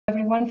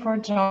everyone for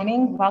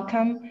joining.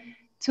 Welcome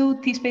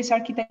to T-Space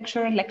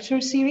Architecture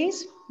lecture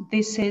series.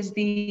 This is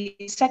the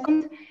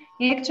second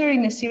lecture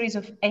in a series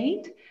of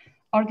 8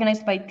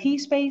 organized by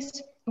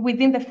T-Space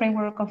within the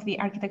framework of the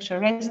Architecture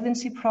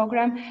Residency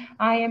program.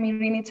 I am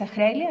Irini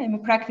Tsakhreli. I'm a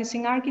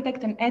practicing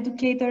architect and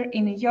educator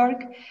in New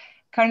York,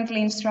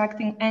 currently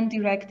instructing and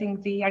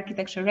directing the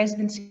Architecture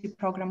Residency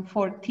program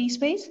for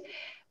T-Space.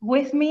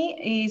 With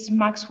me is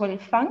Maxwell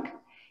Funk.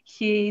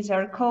 He is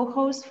our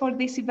co-host for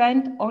this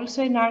event,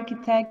 also an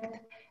architect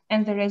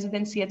and the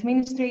residency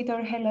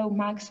administrator. Hello,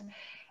 Max.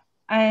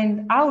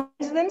 And our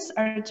residents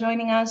are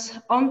joining us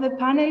on the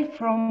panel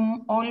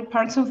from all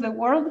parts of the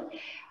world.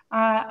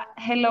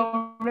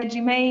 Hello,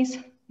 Reggie Mays,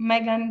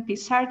 Megan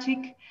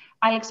Pisarczyk,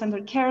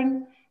 Alexander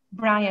Kern,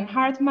 Brian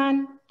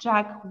Hartman,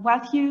 Jack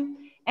Watthew,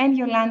 and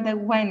Yolanda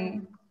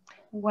Wen.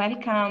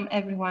 Welcome,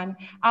 everyone.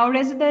 Our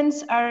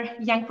residents are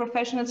young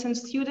professionals and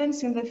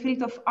students in the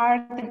field of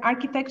art and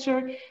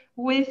architecture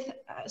with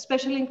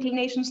special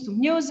inclinations to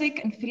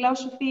music and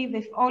philosophy.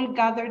 They've all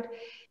gathered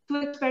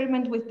to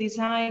experiment with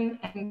design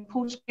and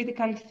push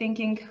critical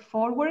thinking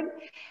forward.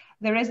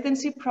 The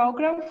residency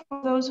program,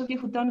 for those of you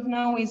who don't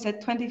know, is a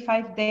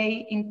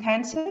 25-day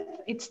intensive.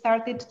 It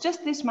started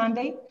just this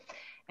Monday,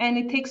 and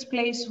it takes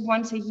place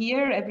once a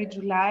year, every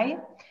July.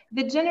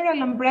 The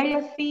general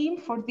umbrella theme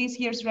for this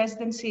year's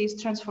residency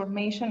is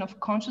transformation of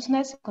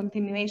consciousness,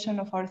 continuation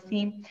of our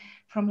theme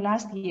from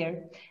last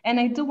year. And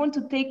I do want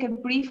to take a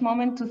brief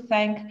moment to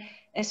thank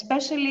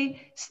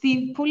especially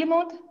Steve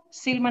Pulimont,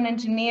 Silman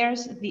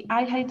Engineers, the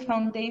Eilheit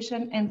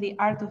Foundation, and the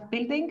Art of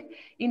Building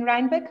in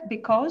Rhinebeck,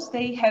 because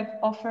they have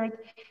offered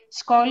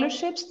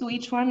scholarships to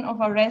each one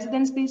of our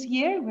residents this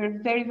year.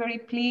 We're very, very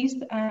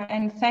pleased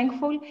and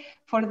thankful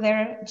for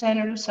their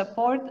generous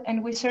support,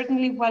 and we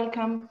certainly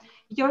welcome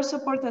your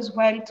support as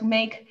well to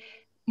make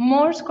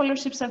more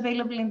scholarships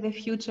available in the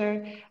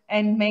future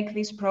and make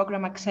this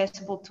program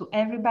accessible to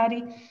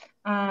everybody.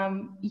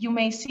 You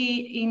may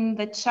see in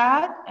the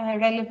chat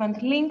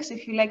relevant links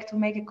if you like to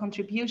make a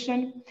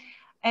contribution.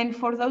 And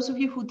for those of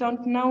you who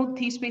don't know,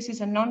 T-Space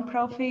is a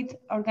non-profit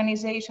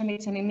organization.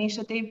 It's an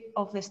initiative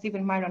of the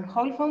Stephen Myron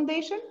Hall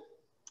Foundation.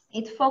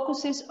 It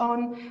focuses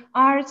on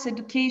arts,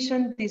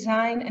 education,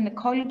 design, and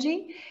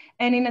ecology.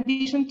 And in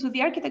addition to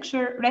the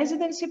architecture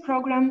residency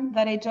program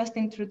that I just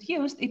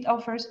introduced, it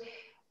offers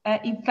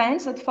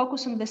events that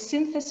focus on the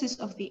synthesis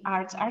of the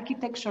arts,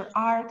 architecture,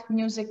 art,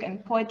 music,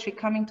 and poetry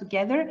coming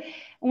together.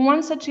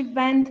 One such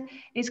event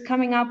is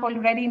coming up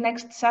already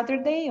next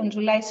Saturday on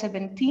July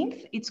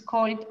 17th. It's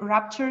called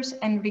Raptures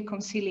and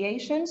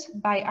Reconciliations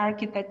by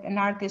architect and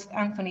artist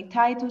Anthony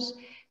Titus,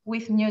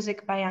 with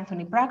music by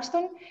Anthony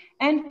Braxton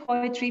and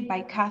poetry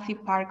by Kathy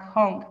Park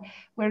Hong.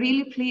 We're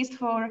really pleased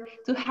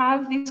to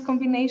have this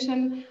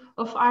combination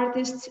of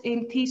artists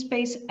in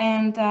T-Space,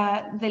 and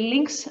the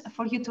links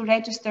for you to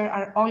register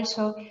are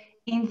also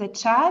in the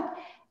chat.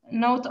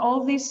 Note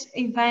all these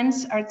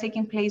events are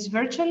taking place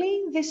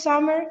virtually this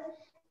summer,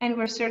 and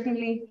we're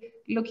certainly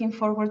looking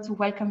forward to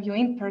welcome you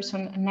in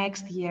person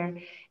next year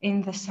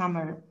in the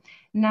summer.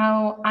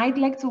 Now, I'd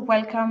like to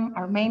welcome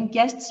our main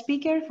guest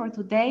speaker for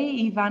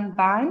today, Iwan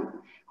Baan,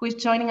 who is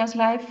joining us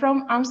live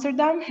from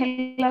Amsterdam.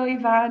 Hello,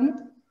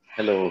 Iwan.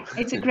 Hello.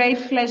 It's a great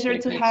pleasure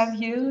to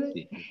have you.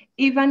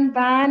 Iwan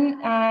Baan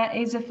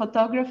is a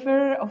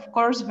photographer, of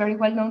course, very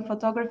well-known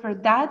photographer,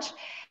 Dutch.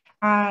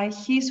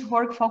 His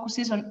work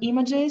focuses on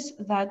images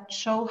that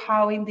show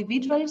how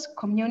individuals,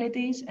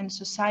 communities, and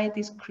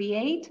societies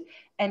create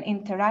and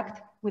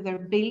interact with their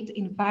built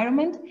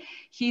environment.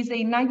 He is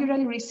the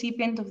inaugural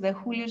recipient of the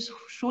Julius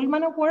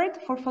Schulman Award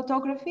for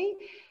photography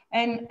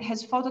and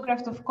has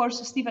photographed, of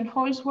course, Stephen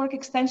Hall's work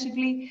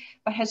extensively,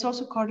 but has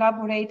also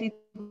collaborated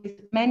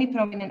with many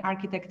prominent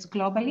architects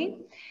globally.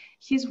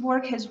 His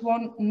work has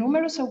won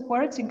numerous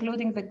awards,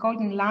 including the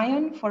Golden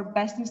Lion for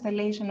Best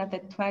Installation at the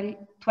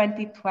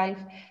 2012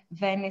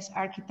 Venice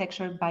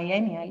Architecture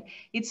Biennial.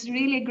 It's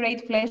really a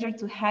great pleasure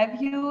to have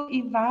you,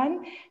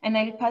 Iwan, and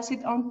I'll pass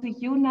it on to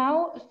you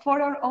now. For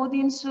our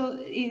audience,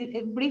 so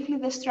briefly,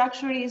 the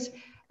structure is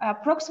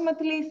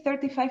approximately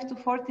 35 to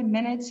 40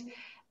 minutes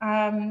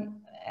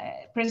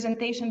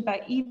presentation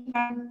by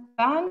Iwan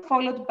Baan,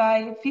 followed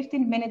by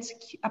 15 minutes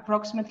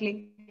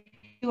approximately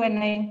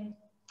Q&A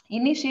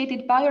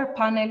initiated by our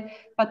panel,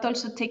 but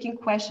also taking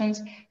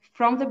questions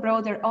from the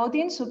broader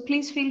audience. So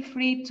please feel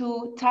free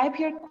to type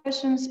your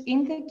questions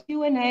in the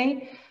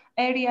Q&A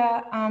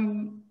area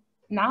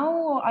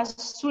now, as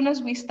soon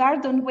as we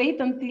start. Don't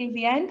wait until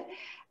the end.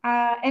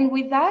 And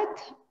with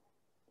that,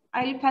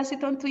 I'll pass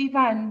it on to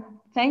Iwan.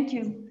 Thank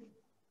you.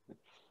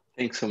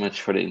 Thanks so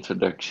much for the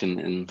introduction,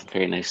 and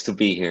very nice to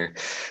be here.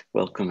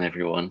 Welcome,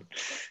 everyone.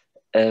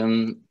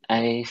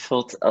 I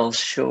thought I'll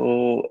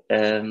show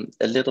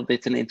a little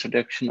bit an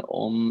introduction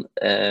on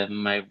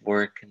my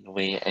work and the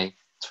way I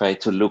try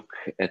to look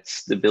at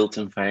the built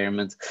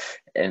environment,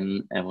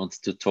 and I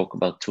wanted to talk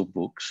about 2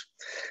 books.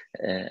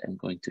 I'm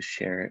going to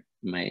share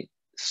my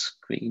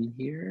screen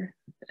here.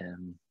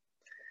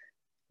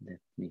 Let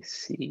me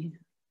see.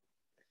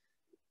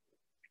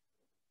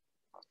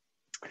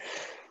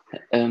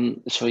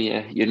 So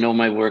yeah, you know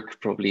my work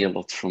probably a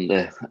lot from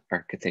the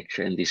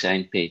architecture and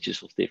design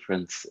pages of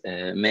different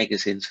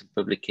magazines and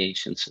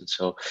publications, and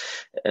so.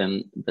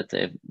 But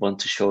I want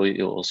to show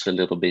you also a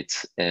little bit,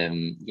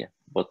 yeah,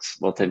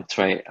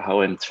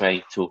 how I'm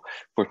trying to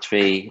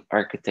portray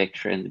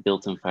architecture and the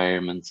built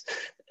environment,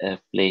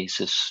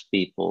 places,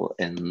 people,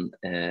 and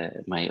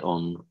my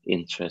own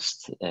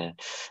interest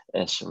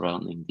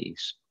surrounding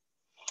these.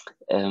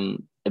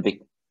 A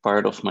big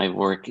part of my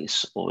work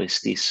is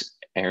always these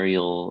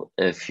aerial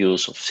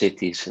views of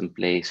cities and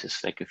places.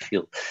 Like I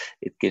feel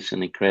it gives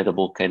an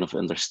incredible kind of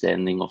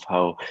understanding of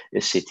how a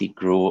city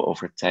grew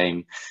over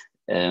time,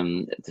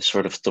 the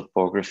sort of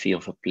topography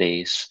of a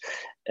place,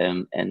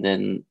 and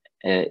then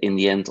in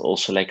the end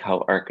also like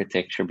how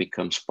architecture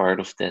becomes part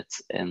of that,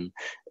 and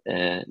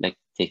like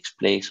takes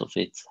place of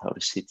it, how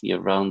the city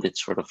around it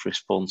sort of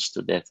responds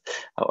to that,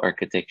 how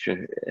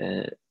architecture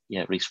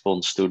yeah,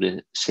 responds to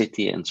the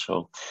city. And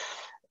so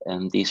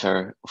these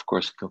are, of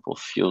course, a couple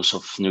of views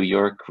of New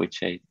York,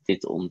 which I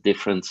did on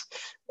different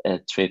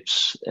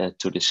trips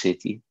to the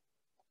city.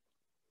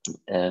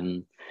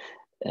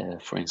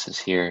 For instance,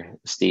 here,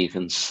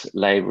 Stephen's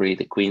Library,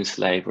 the Queen's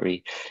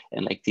Library,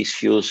 and like these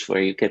views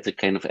where you get a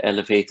kind of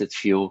elevated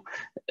view,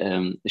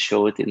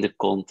 show it in the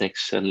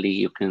context. Suddenly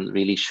you can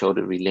really show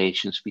the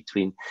relations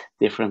between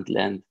different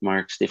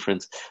landmarks,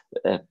 different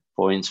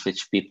points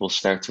which people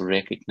start to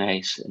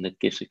recognize, and it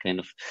gives a kind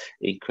of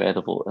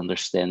incredible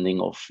understanding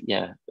of,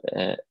 yeah,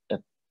 a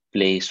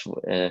place,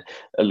 a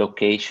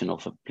location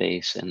of a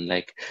place, and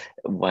like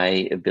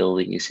why a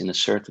building is in a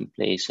certain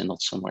place and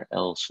not somewhere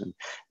else. And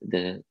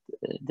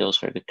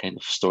those are the kind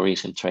of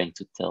stories I'm trying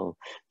to tell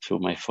through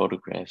my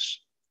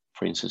photographs.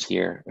 For instance,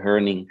 here,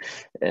 Herning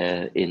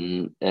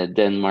in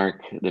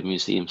Denmark, the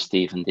museum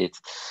Stephen did.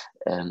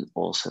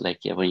 Also, like,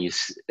 yeah, when you,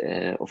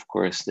 of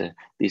course, the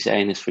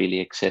design is really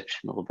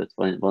exceptional, but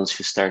once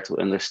you start to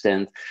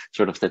understand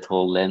sort of that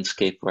whole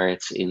landscape where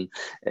it's in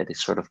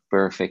this sort of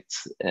perfect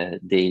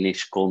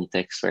Danish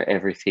context where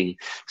everything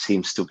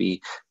seems to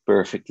be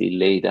perfectly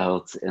laid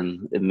out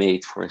and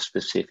made for a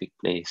specific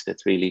place,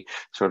 that really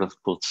sort of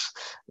puts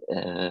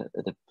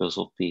the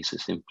puzzle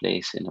pieces in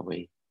place in a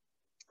way.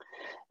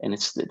 And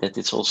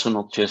it's also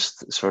not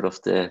just sort of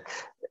the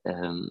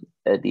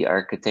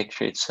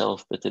architecture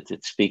itself, but that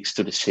it speaks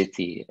to the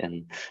city.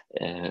 And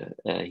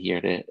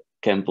here the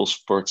Campbell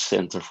Sports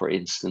Center, for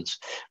instance,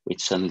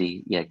 which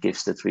suddenly, yeah,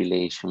 gives that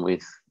relation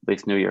with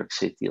New York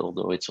City,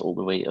 although it's all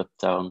the way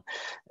uptown.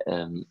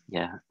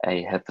 Yeah,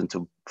 I happened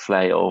to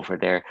fly over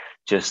there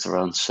just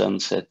around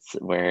sunset,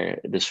 where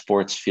the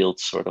sports field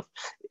sort of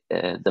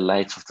the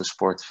lights of the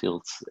sports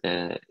field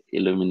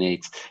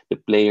illuminate the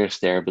players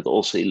there, but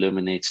also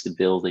illuminates the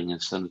building,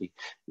 and suddenly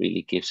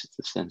really gives it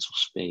a sense of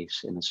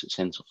space and a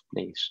sense of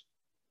place.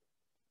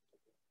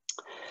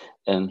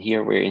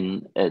 Here we're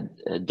in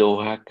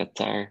Doha,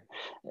 Qatar,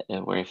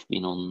 where I've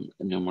been on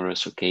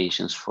numerous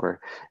occasions for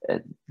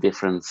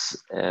different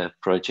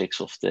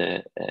projects of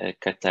the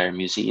Qatar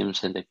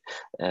museums and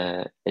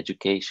the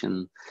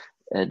education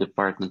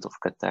department of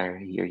Qatar.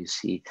 Here you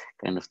see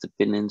kind of the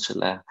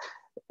peninsula,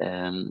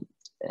 and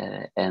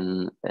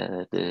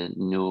the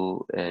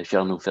new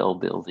Jean Nouvel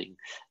building,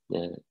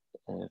 the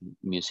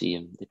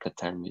museum, the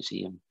Qatar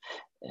Museum.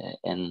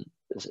 And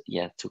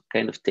yeah, to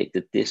kind of take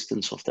the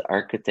distance of the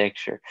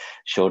architecture,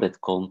 show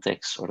that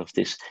context, sort of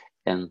this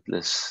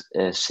endless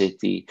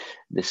city,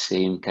 the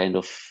same kind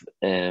of,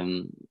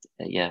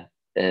 yeah,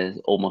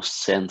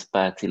 almost sand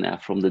patina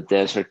from the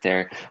desert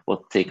there,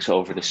 what takes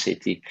over the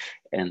city,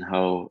 and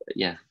how,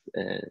 yeah,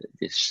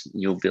 this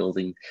new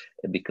building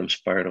becomes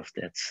part of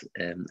that.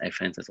 I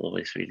find that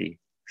always really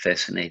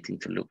fascinating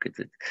to look at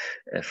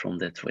it from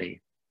that way.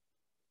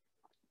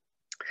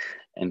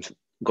 And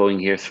going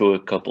here through a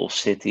couple of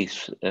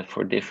cities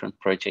for different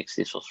projects.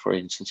 This was, for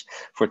instance,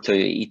 for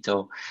Toyo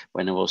Ito.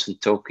 When I was in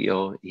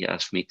Tokyo, he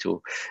asked me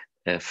to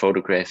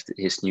photograph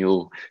his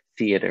new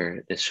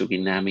theater, the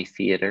Suginami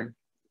Theater.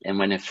 And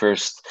when I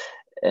first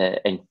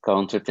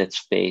encountered that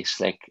space,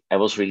 like, I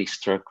was really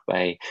struck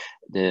by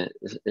the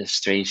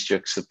strange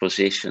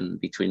juxtaposition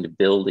between the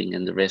building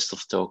and the rest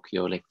of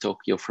Tokyo. Like,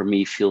 Tokyo for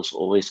me feels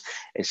always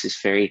as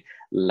this very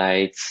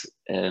light,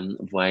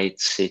 white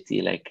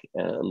city. Like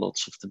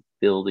lots of the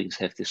buildings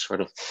have this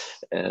sort of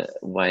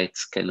white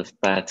kind of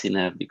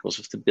patina because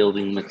of the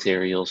building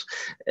materials,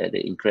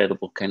 the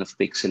incredible kind of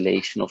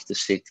pixelation of the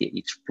city,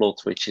 each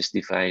plot which is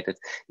divided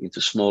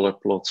into smaller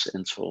plots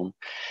and so on.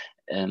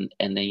 And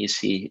then you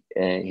see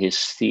his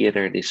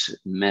theater, this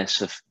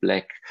massive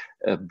black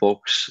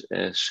box,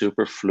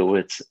 super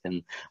fluid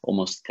and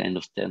almost kind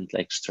of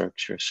tent-like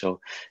structure. So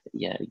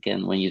yeah,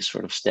 again, when you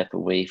sort of step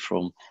away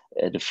from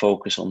the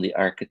focus on the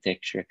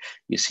architecture,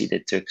 you see the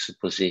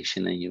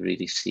juxtaposition, and you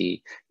really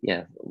see,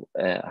 yeah,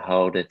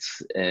 how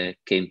that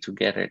came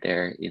together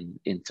there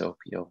in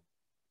Tokyo.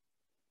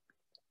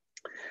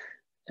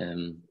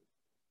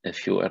 A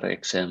few other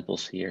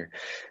examples here.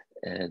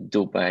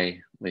 Dubai,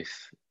 with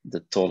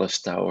the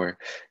tallest tower,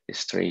 this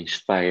strange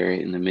spire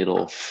in the middle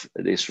of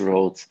this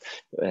road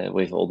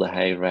with all the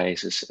high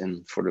rises,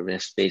 and for the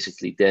rest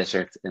basically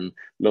desert and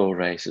low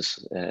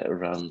rises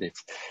around it.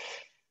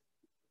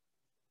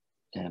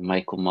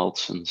 Michael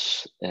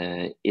Maltson's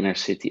inner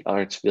city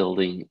arts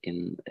building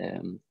in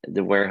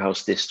the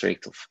warehouse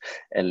district of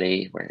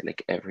LA, where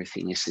like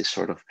everything is this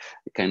sort of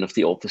kind of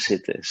the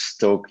opposite as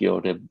Tokyo,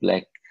 the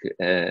black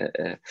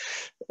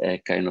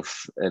kind of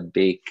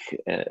big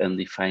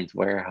undefined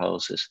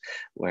warehouses,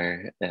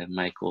 where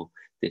Michael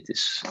did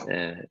this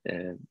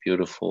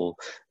beautiful,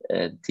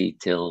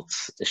 detailed,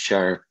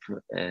 sharp,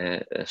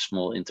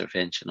 small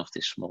intervention of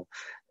this small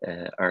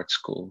art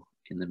school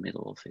in the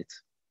middle of it.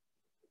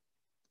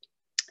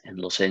 And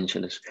Los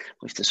Angeles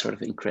with the sort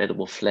of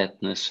incredible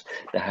flatness,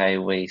 the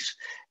highways,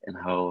 and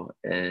how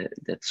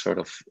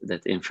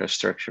that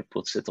infrastructure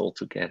puts it all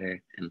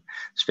together. And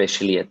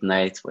especially at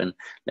night when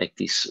like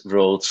these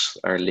roads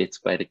are lit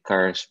by the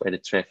cars, by the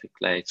traffic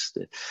lights,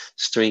 the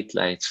street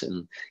lights,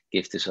 and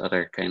give this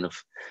other kind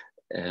of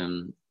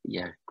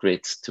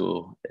grit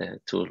to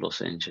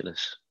Los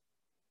Angeles.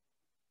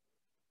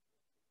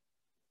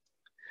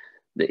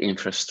 The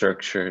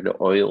infrastructure, the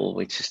oil,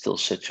 which is still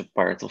such a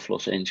part of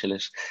Los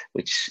Angeles,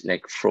 which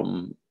like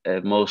from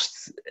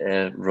most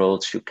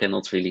roads you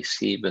cannot really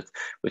see, but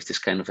with this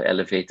kind of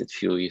elevated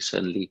view, you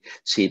suddenly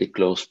see the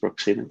close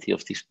proximity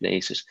of these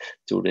places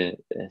to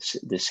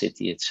the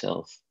city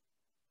itself.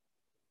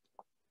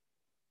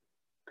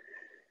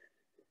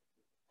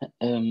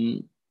 Let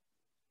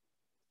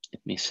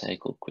me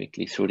cycle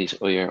quickly through this,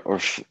 or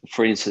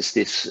for instance,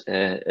 this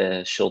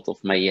shot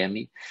of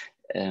Miami.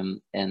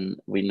 And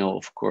we know,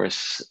 of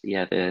course,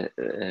 the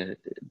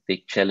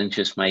big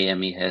challenges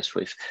Miami has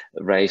with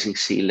rising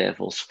sea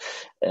levels,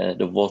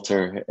 the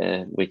water,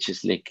 which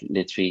is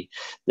literally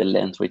the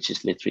land, which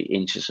is literally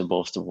inches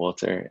above the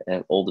water,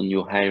 all the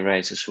new high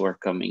rises who are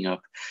coming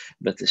up,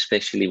 but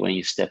especially when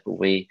you step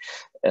away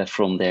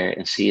from there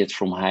and see it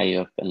from high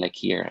up. And like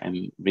here,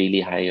 I'm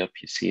really high up.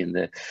 You see in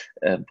the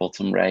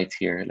bottom right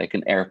here, like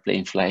an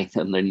airplane flying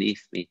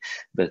underneath me,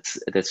 but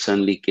that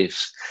suddenly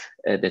gives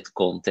that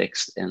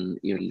context, and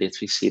you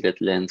literally see that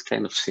land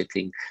kind of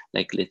sitting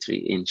like literally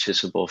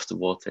inches above the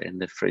water,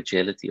 and the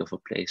fragility of a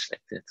place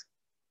like that.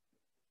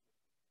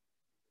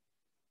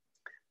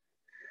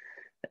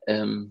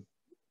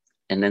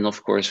 And then,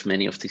 of course,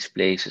 many of these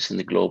places in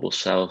the global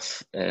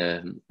south,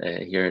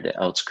 here the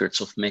outskirts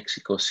of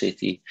Mexico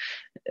City,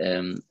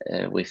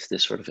 with the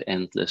sort of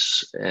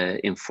endless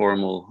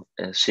informal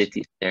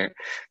cities there,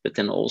 but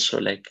then also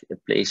like a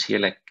place here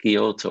like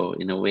Kyoto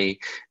in a way,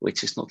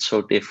 which is not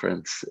so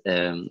different.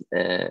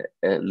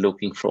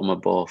 Looking from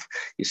above,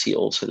 you see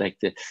also like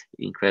the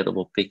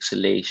incredible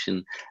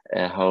pixelation,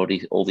 how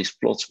all these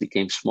plots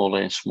became smaller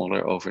and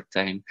smaller over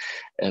time,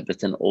 but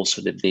then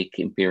also the big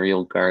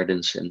imperial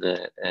gardens and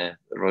the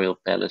royal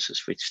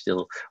palaces, which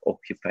still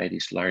occupy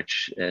these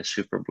large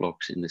super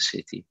blocks in the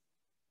city.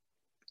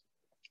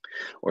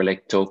 Or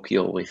like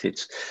Tokyo with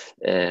its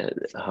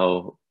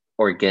how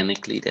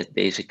organically that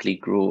basically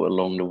grew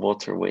along the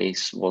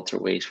waterways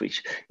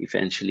which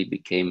eventually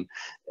became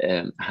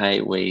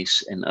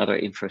highways and other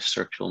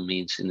infrastructural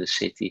means in the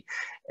city,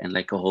 and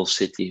like a whole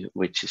city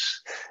which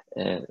is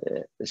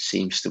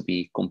seems to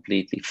be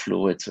completely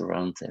fluid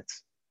around that.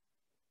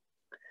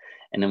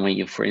 And then when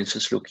you, for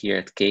instance, look here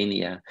at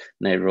Kenya,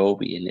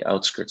 Nairobi, in the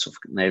outskirts of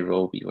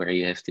Nairobi, where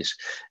you have this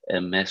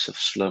massive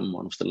slum,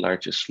 one of the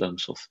largest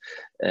slums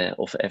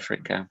of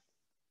Africa,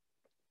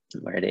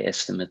 where they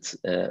estimate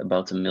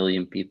about 1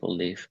 million people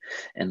live.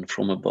 And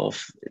from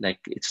above, like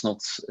it's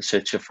not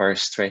such a far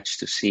stretch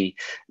to see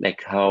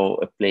like how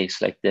a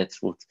place like that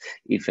would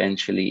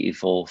eventually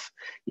evolve,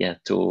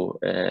 to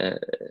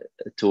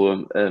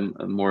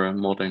a more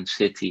modern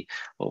city,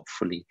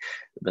 hopefully.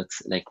 But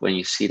like when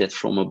you see that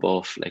from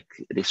above, like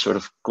this sort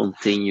of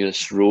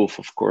continuous roof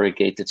of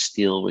corrugated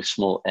steel with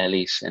small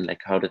alleys, and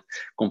like how that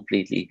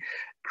completely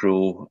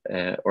grew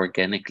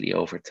organically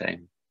over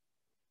time.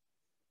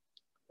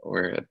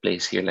 Or a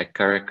place here like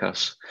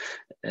Caracas,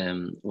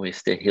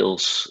 with the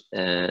hills,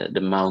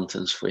 the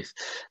mountains,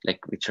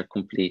 which are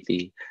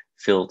completely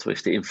filled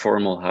with the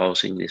informal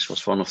housing. This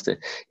was one of the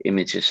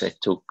images I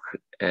took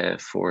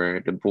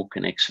for the book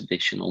and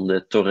exhibition on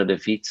the Torre de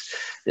Vite,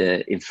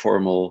 the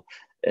informal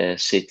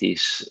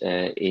cities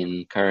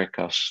in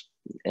Caracas,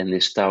 and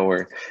this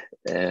tower,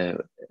 an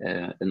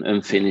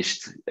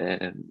unfinished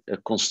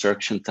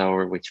construction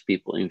tower which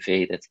people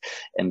invaded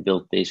and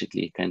built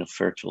basically a kind of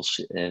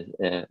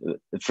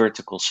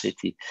vertical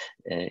city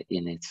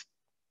in it.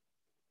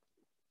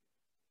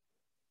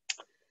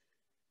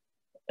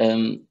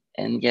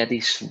 And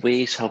these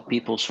ways how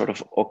people sort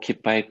of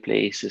occupy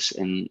places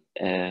and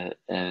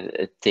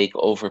take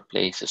over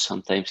places,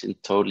 sometimes in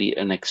totally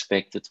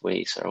unexpected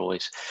ways, are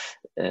always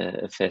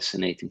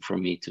fascinating for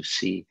me to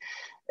see.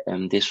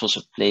 This was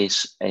a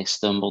place I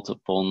stumbled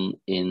upon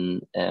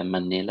in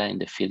Manila in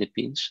the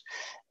Philippines,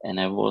 and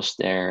I was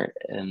there,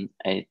 and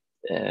I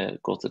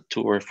got a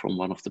tour from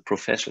one of the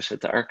professors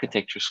at the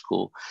architecture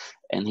school,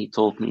 and he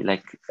told me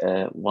like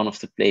one of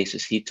the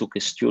places he took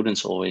his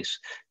students always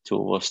to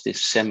was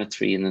this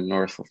cemetery in the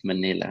north of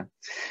Manila,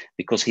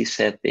 because he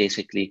said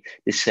basically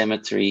the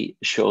cemetery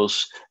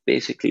shows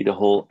basically the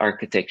whole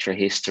architecture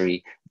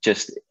history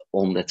just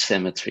on that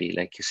cemetery.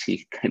 Like you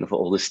see kind of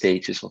all the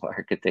stages of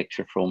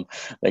architecture, from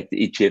like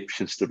the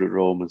Egyptians to the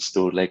Romans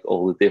to like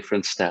all the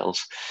different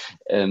styles,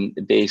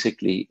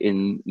 basically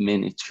in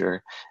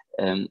miniature,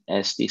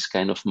 as these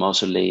kind of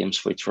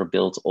mausoleums which were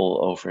built all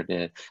over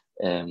the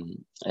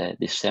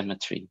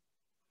cemetery.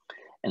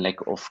 And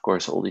like, of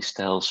course, all these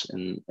styles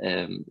and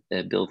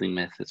building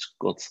methods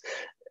got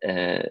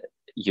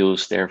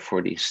used there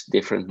for these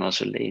different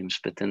mausoleums.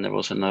 But then there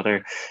was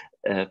another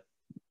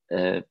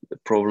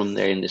problem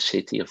there in the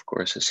city, of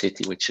course, a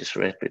city which is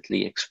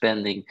rapidly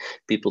expanding,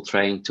 people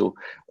trying to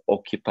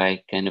occupy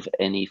kind of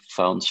any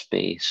found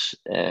space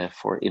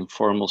for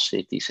informal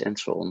cities and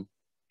so on.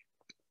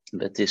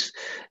 But this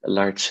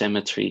large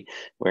cemetery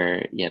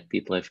where, yeah,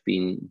 people have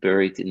been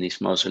buried in these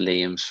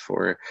mausoleums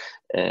for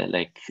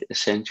like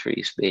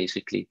centuries,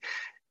 basically.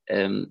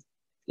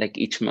 Like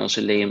each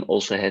mausoleum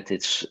also had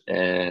its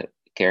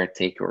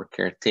caretaker or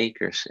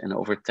caretakers, and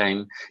over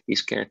time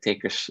these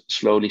caretakers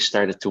slowly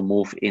started to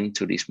move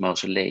into these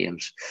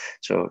mausoleums.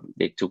 So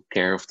they took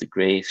care of the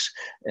graves,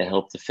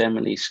 helped the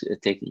families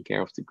taking care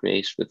of the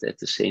graves, but at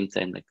the same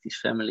time, like these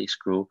families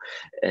grew,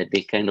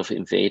 they kind of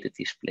invaded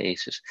these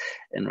places.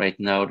 And right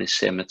now this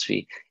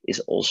cemetery is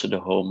also the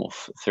home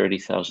of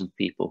 30,000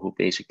 people who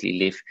basically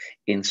live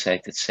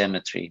inside that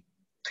cemetery,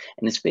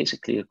 and it's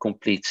basically a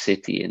complete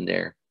city in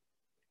there.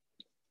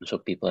 So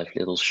people have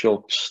little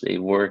shops, they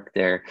work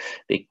there,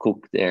 they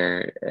cook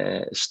there,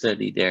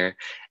 study there,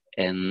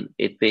 and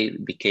it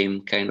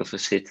became kind of a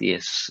city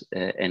as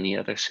any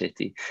other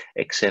city,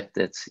 except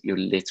that you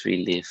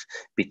literally live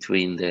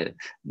between the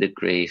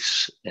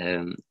graves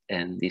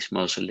and these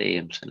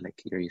mausoleums. And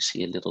like here you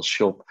see a little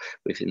shop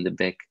within the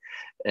back,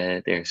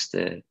 there's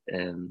the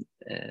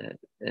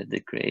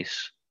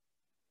graves.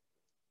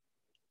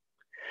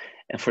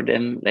 And for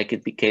them, like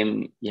it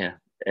became, yeah,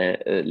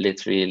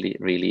 literally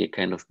really a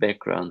kind of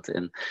background,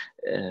 and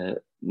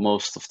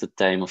most of the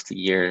time of the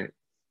year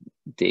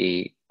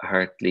they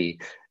hardly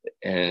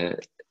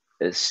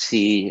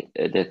see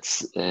that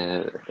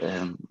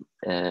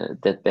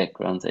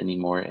background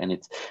anymore, and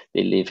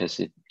they live as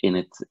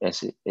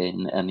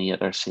in any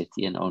other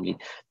city, and only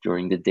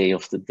during the Day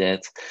of the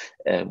Dead,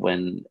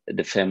 when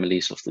the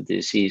families of the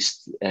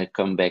deceased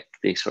come back,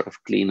 they sort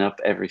of clean out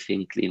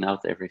everything,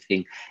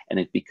 and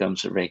it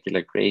becomes a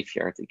regular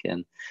graveyard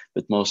again.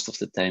 But most of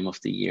the time of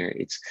the year,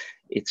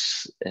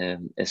 it's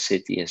a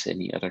city as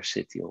any other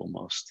city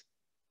almost,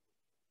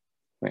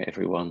 where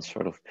everyone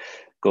sort of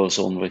goes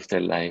on with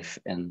their life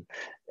and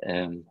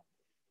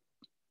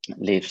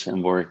lives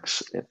and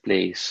works,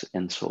 plays,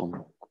 and so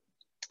on.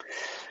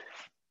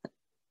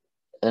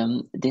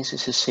 This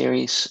is a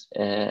series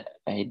I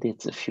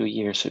did a few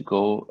years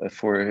ago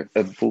for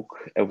a book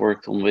I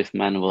worked on with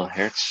Manuel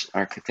Hertz,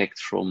 architect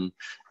from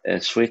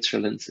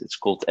Switzerland. It's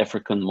called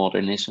African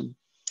Modernism.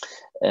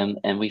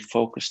 And we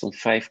focused on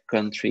 5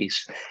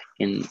 countries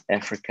in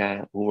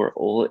Africa who were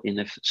all in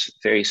a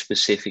very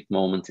specific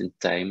moment in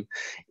time,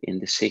 in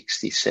the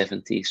 60s,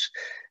 70s,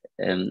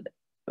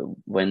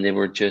 when they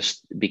were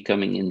just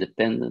becoming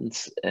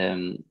independent.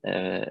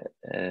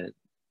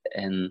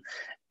 And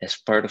as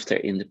part of their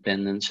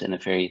independence and a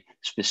very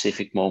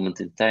specific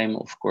moment in time,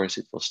 of course,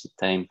 it was the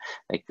time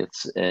like that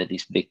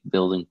these big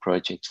building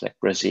projects like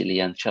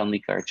Brasilia and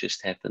Chandigarh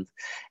just happened.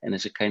 And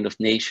as a kind of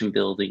nation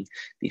building,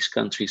 these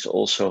countries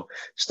also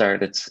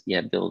started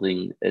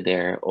building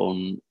their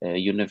own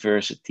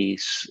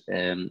universities,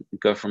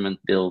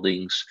 government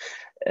buildings,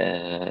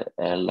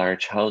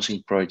 large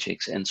housing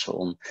projects, and so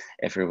on,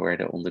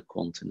 everywhere on the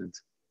continent.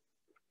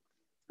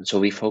 So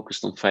we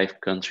focused on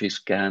 5 countries: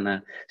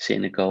 Ghana,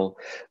 Senegal,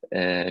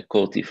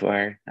 Cote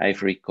d'Ivoire,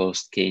 Ivory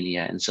Coast,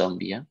 Kenya, and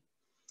Zambia.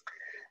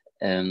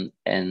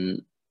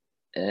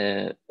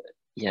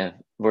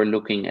 We're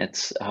looking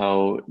at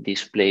how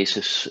these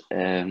places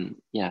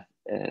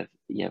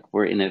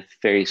were in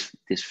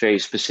this very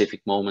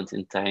specific moment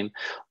in time,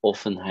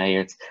 often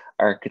hired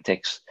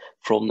architects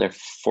from their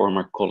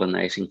former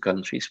colonizing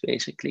countries,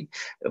 basically,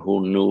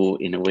 who knew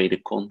in a way the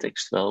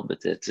context well,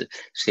 but at the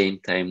same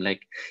time,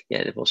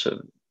 there was a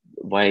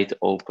wide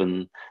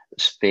open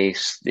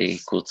space they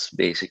could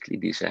basically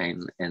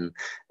design and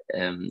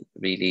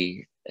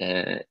really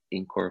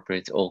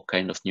incorporate all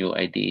kind of new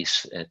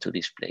ideas to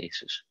these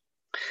places.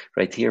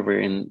 Right here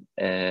we're in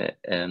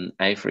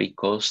Ivory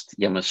Coast,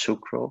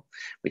 Yamoussoukro,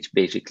 which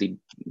basically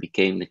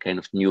became the kind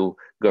of new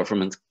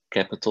government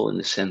capital in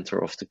the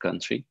center of the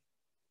country.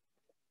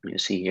 You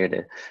see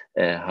here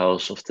the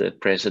house of the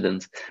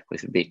president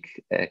with a big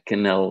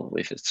canal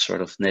with its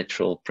sort of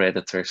natural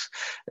predators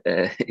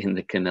in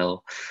the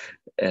canal.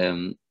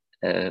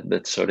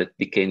 But so that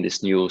became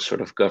this new sort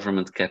of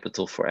government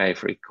capital for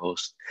Ivory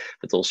Coast.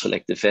 But also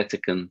like the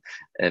Vatican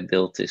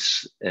built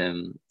this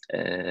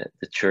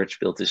the church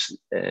built this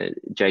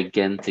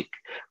gigantic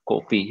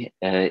copy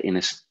in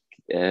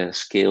a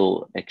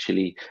scale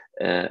actually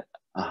a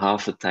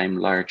half a time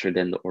larger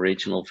than the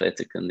original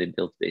Vatican. They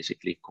built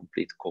basically a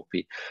complete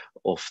copy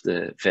of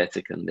the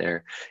Vatican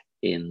there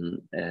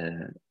in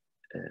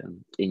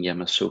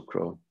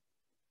Yamoussoukro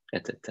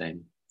at that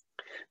time.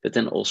 But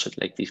then also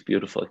like these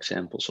beautiful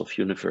examples of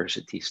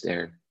universities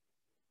there,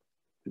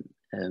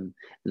 and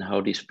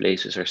how these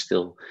places are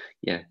still,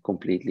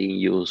 completely in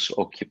use,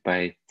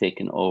 occupied,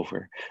 taken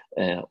over,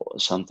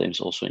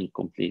 sometimes also in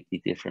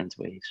completely different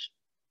ways.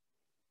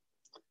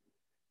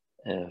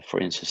 For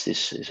instance,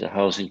 this is a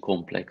housing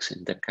complex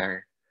in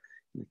Dakar,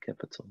 in the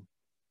capital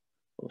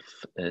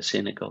of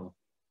Senegal.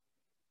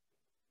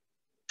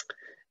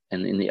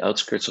 And in the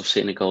outskirts of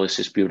Senegal is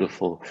this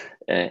beautiful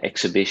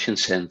exhibition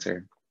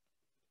center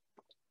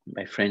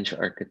by French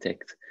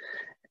architect.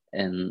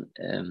 And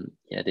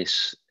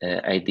this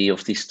idea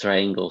of these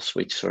triangles,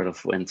 which sort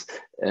of went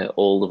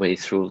all the way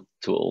through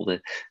to all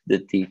the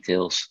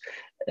details.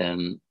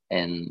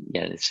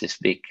 It's this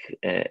big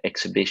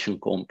exhibition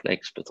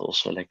complex, but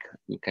also like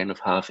kind of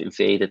half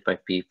invaded by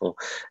people,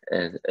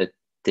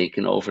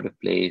 taken over the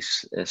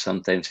place.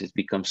 Sometimes it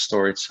becomes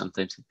storage,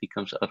 sometimes it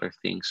becomes other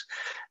things,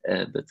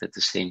 but at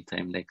the same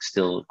time, like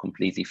still a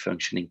completely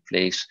functioning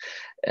place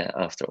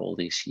after all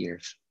these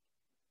years.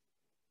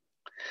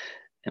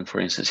 And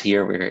for instance,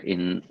 here we're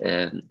in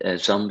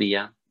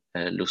Zambia,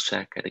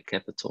 Lusaka, the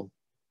capital.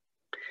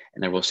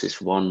 And there was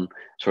this one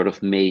sort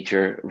of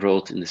major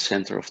road in the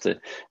center of the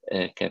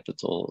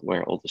capital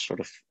where all the sort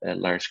of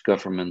large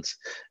government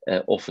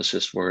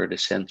offices were, the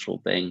central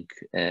bank,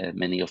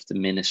 many of the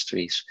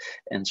ministries,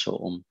 and so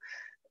on,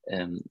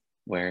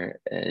 where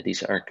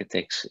these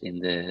architects in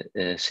the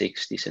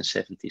 60s and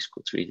 70s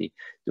could really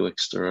do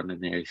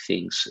extraordinary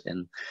things.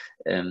 And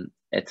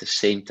at the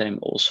same time,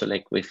 also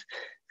like with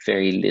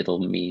very little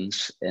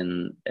means,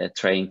 and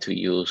trying to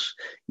use,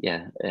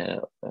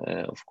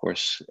 of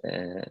course,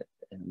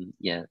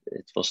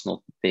 it was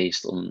not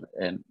based on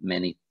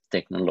many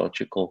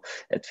technological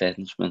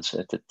advancements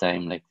at the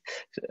time, like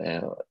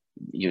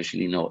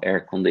usually no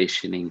air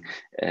conditioning,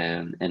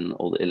 and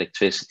all the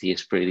electricity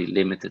is pretty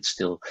limited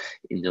still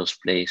in those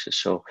places.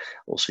 So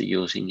also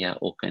using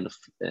all kind of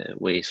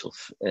ways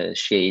of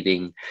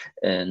shading,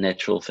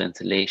 natural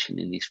ventilation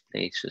in these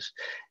places,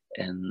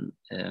 and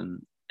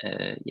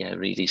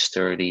really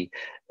sturdy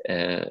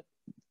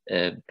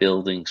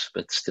buildings,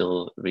 but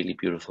still really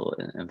beautiful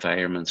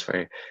environments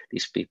where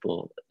these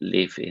people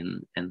live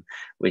in, and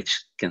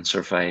which can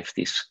survive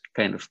these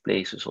kind of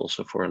places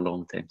also for a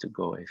long time to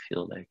go. I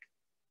feel like,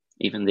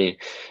 even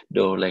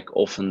though like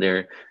often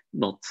they're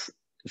not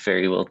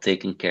very well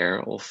taken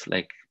care of,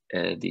 like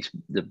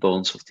the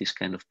bones of these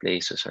kind of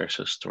places are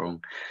so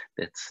strong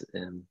that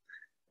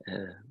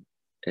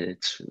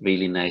it's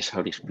really nice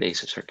how these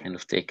places are kind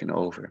of taken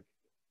over.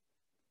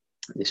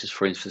 This is,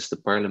 for instance, the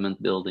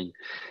Parliament building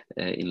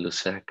in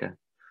Lusaka.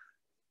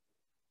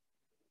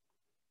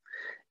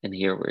 And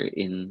here we're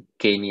in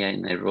Kenya,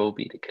 in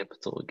Nairobi, the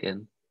capital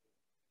again,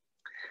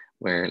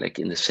 where like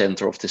in the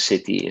center of the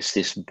city is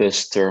this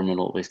bus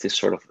terminal with this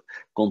sort of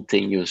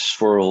continuous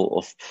swirl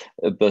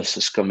of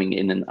buses coming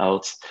in and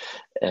out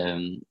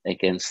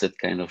against that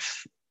kind of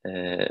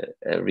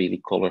a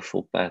really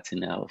colorful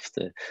patina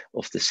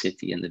of the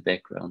city in the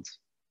background.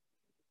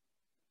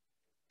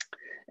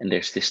 And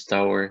there's this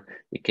tower,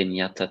 the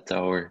Kenyatta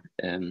Tower.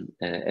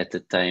 At the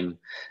time,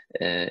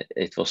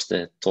 it was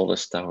the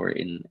tallest tower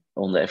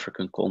on the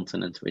African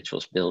continent, which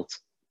was built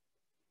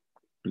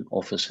in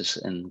offices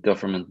and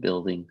government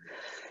building,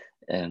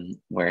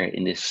 where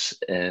in this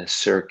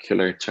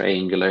circular,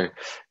 triangular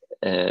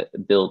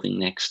building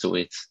next to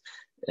it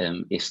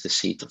is the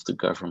seat of the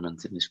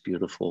government in this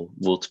beautiful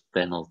wood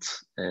paneled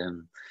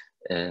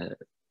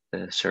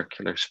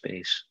circular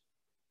space.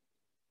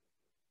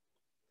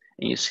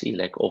 And you see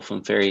like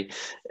often very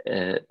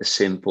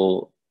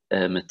simple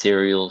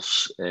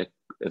materials,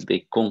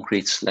 big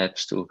concrete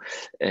slabs to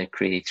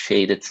create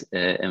shaded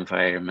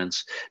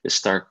environments, the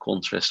stark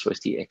contrast with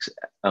the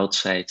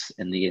outside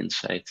and the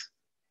inside.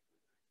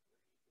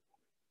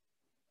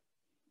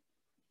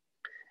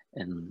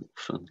 And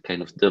from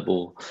kind of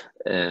double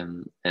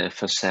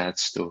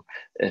facades to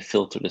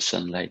filter the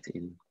sunlight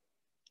in.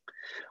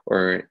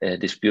 Or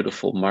this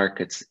beautiful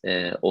market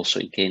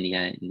also in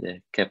Kenya, in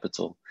the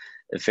capital.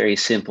 A very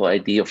simple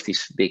idea of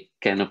these big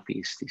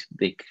canopies, these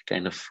big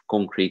kind of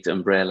concrete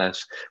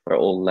umbrellas where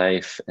all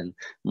life and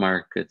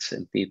markets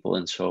and people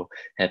and so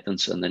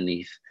happens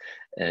underneath.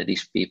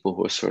 These people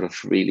who are sort of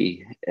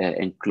really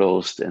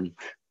enclosed and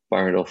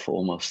part of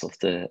almost of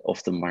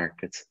the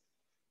market.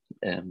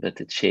 But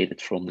it's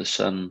shaded from the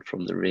sun,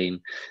 from the rain,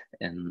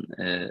 and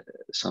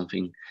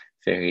something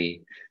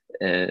very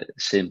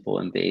simple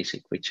and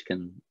basic, which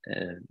can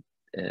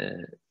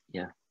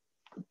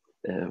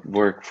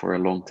work for a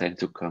long time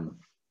to come.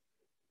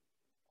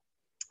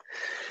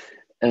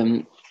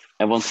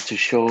 I wanted to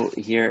show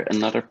here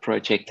another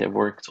project I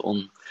worked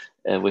on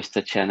with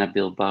Tatiana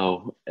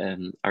Bilbao,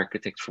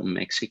 architect from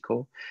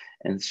Mexico.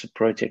 And it's a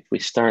project we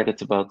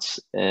started about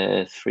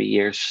 3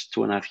 years,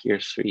 2.5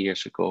 years, 3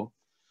 years ago.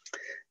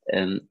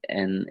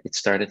 And it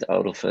started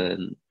out of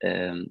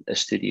a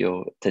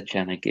studio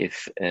Tatiana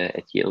gave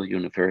at Yale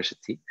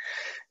University,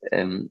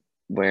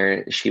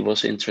 where she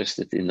was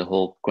interested in the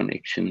whole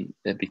connection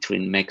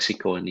between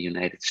Mexico and the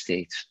United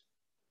States.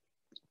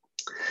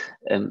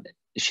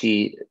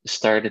 She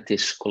started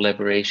this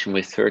collaboration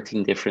with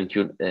 13 different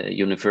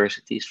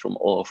universities from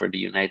all over the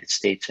United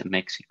States and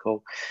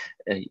Mexico,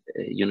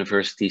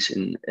 universities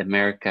in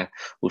America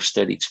who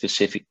studied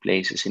specific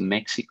places in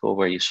Mexico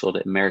where you saw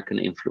the American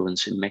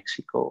influence in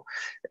Mexico,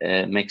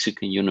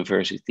 Mexican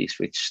universities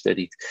which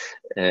studied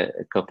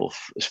a couple of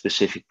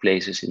specific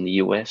places in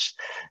the US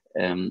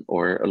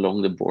or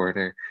along the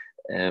border,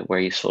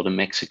 where you saw the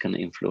Mexican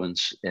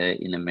influence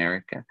in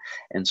America,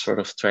 and sort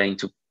of trying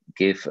to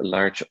give a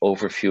large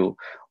overview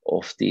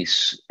of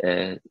these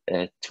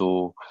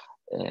two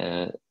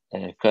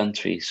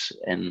countries,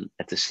 and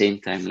at the same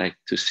time like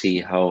to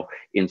see how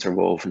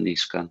interwoven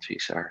these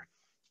countries are.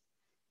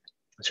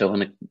 So I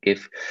want to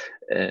give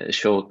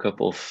show a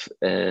couple of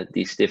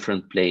these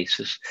different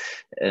places.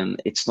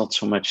 It's not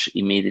so much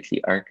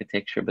immediately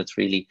architecture, but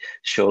really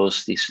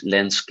shows these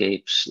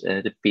landscapes,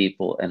 the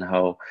people, and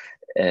how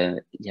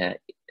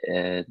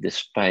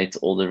despite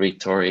all the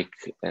rhetoric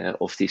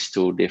of these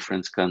two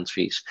different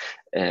countries,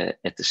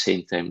 at the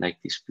same time, like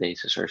these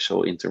places are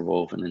so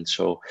interwoven and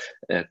so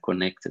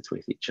connected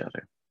with each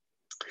other.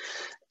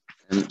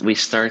 And we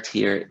start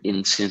here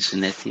in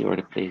Cincinnati, or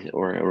the place,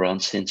 or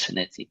around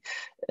Cincinnati,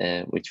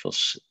 which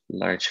was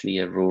largely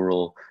a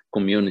rural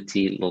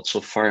community, lots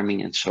of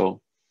farming and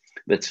so,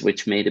 but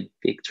which made a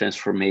big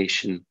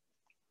transformation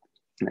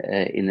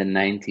in the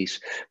 90s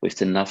with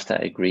the NAFTA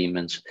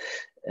agreements.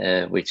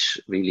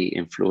 Which really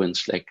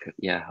influenced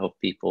how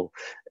people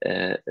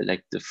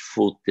like the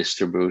food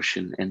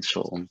distribution and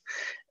so on,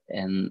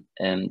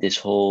 and this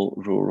whole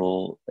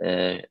rural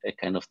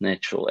kind of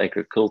natural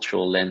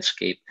agricultural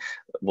landscape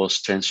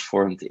was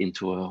transformed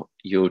into a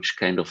huge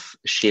kind of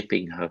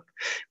shipping hub,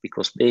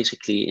 because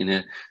basically in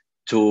a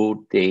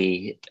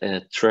 2-day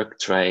truck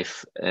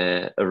drive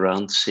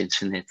around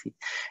Cincinnati,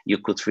 you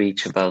could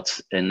reach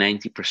about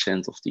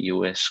 90% of the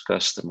US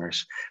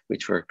customers,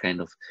 which were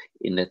kind of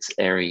in that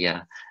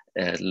area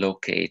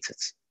located.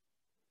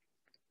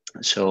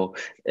 So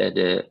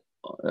the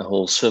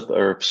whole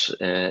suburbs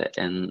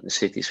and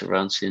cities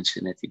around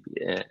Cincinnati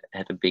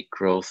had a big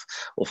growth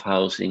of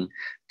housing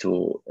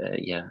to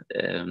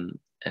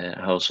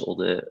house all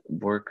the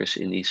workers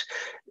in these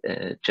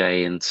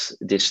giant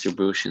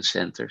distribution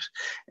centers.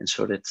 And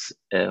so that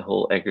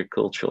whole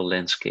agricultural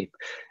landscape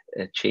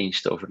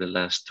changed over the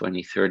last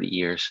 20-30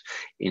 years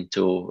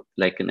into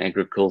like an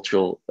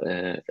agricultural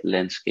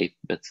landscape,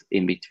 but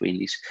in between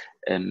these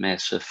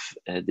massive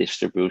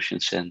distribution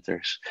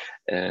centers,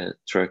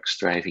 trucks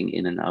driving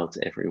in and out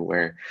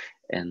everywhere,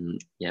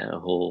 and a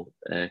whole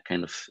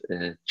kind of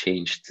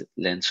changed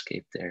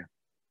landscape there.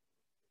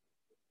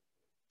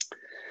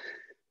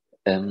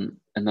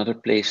 Another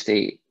place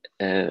they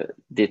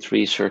did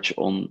research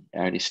on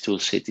are these two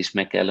cities,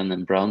 McAllen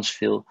and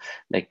Brownsville.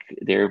 Like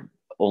they're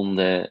on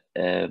the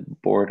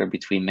border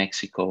between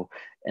Mexico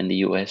and the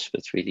US,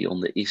 but really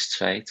on the east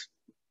side.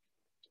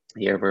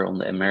 Here we're on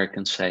the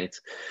American side.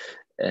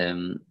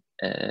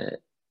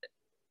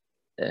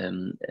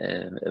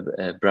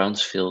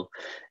 Brownsville,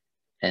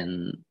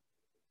 and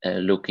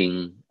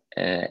looking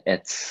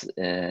at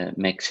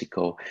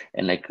Mexico,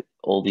 and like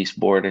all these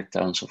border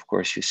towns, of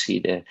course you see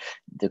the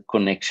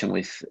connection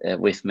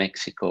with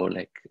Mexico.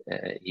 Like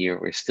here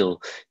we're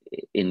still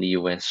in the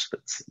US,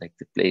 but like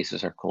the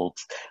places are called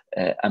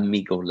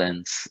Amigo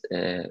Land,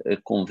 a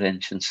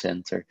convention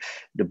center,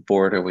 the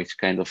border which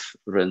kind of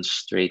runs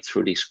straight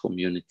through these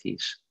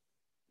communities.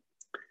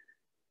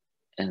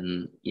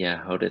 And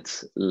how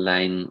that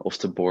line of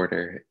the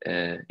border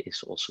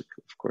is also,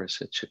 of course,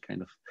 such a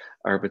kind of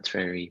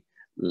arbitrary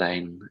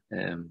line,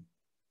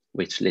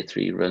 which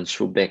literally runs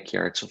through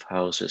backyards of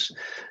houses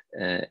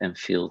and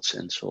fields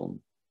and so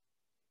on.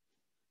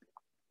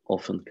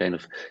 Often kind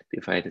of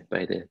divided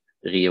by the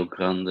Rio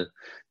Grande.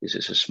 This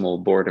is a small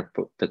border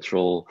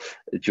patrol,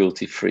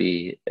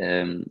 duty-free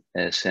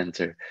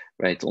center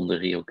right on the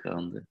Rio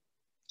Grande.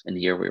 And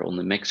here we're on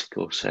the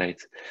Mexico side,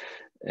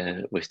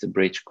 with the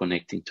bridge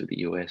connecting to the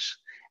US.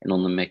 And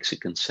on the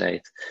Mexican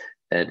side,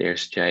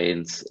 there's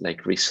giant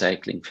like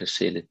recycling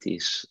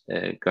facilities,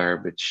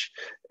 garbage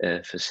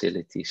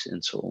facilities,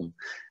 and so on.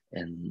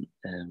 And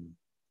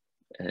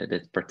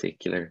that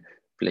particular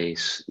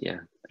place,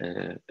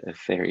 a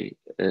very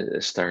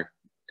stark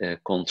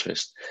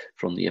contrast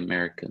from the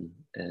American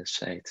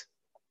side.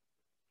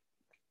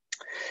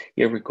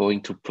 Here we're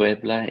going to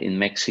Puebla in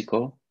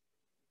Mexico.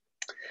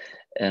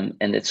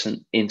 And it's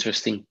an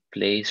interesting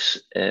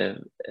place.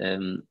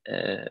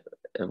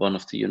 One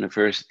of the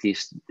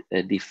universities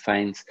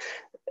defined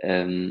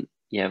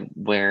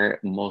where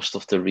most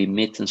of the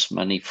remittance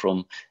money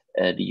from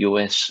the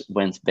US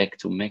went back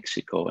to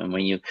Mexico. And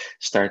when you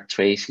start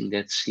tracing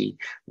that, see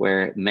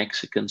where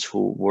Mexicans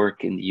who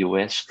work in the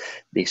US,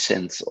 they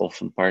send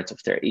often part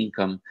of their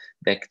income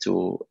back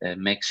to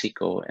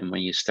Mexico. And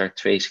when you start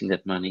tracing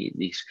that money,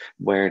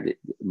 where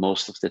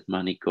most of that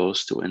money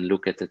goes to, and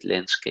look at that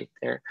landscape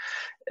there,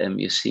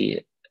 you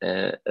see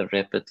a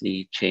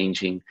rapidly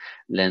changing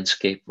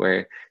landscape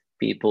where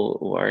people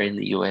who are in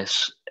the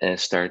US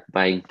start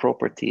buying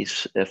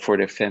properties for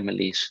their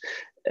families,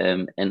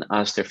 and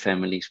ask their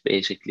families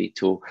basically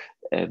to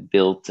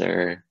build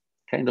their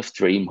kind of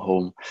dream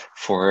home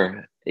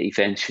for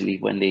eventually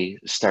when they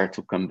start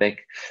to come back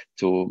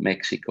to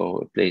Mexico,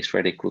 a place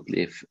where they could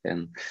live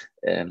and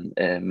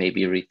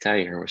maybe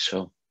retire or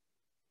so.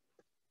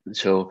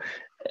 So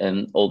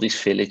all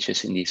these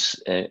villages in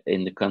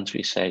in the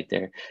countryside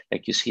there,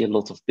 like you see a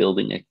lot of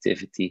building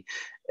activity,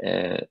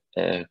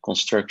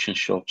 construction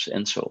shops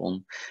and so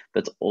on,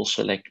 but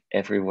also like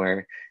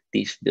everywhere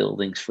these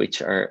buildings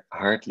which are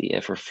hardly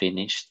ever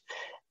finished,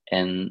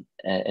 and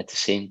at the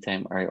same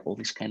time are all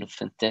these kind of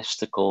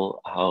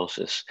fantastical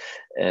houses,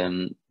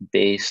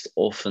 based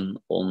often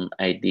on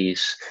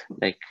ideas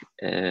like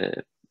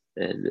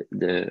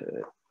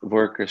the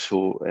workers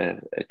who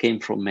came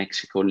from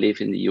Mexico,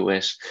 live in the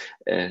US,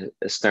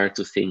 start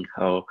to think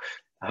how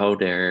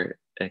their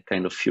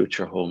kind of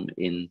future home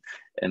in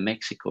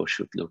Mexico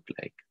should look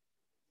like.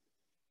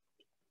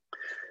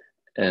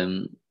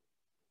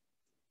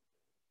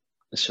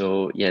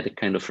 So yeah, the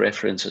kind of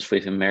references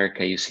with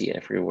America you see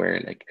everywhere,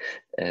 like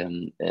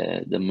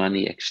the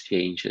money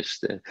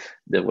exchanges,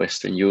 the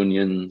Western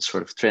Union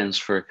sort of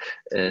transfer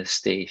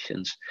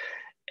stations,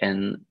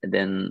 and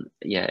then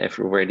yeah,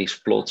 everywhere these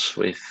plots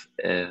with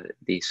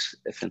these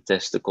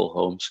fantastical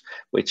homes,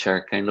 which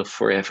are kind of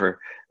forever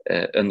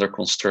under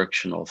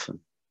construction often.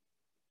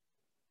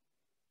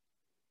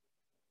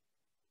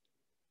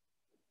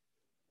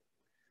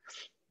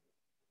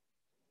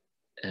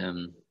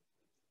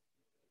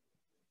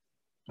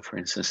 For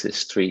instance, this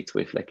street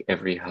with like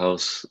every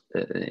house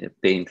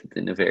painted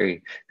in a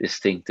very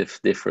distinctive,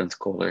 different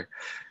color.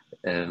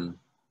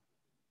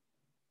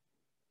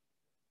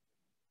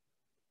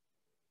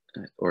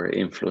 Or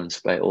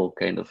influenced by all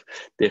kind of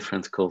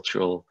different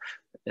cultural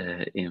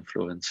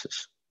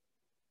influences.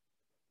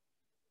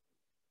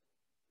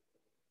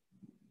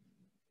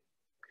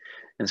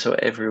 And so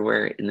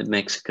everywhere in the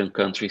Mexican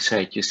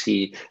countryside, you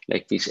see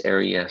like these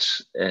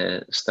areas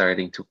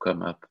starting to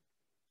come up.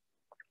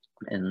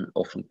 And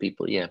often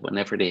people, yeah,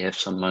 whenever they have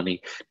some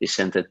money, they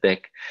send it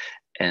back.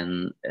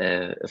 And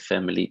a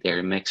family there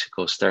in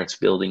Mexico starts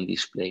building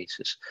these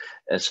places,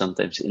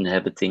 sometimes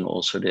inhabiting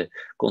also the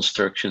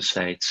construction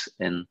sites,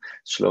 and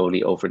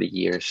slowly over the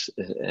years,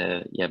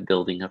 yeah,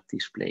 building up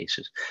these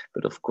places.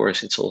 But of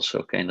course, it's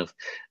also kind of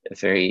a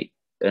very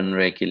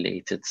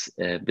unregulated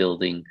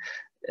building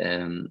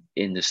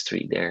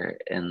industry there,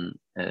 and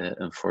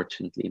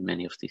unfortunately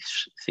many of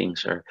these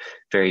things are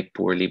very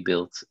poorly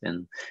built,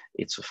 and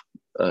it's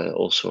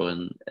also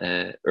an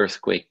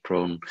earthquake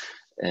prone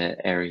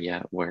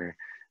area where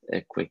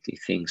quickly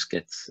things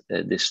get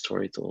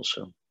destroyed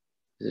also.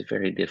 It's a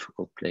very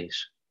difficult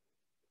place.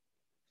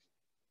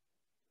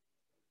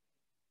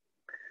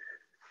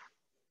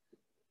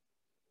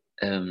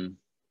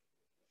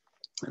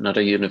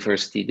 Another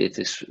university did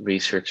this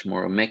research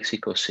more on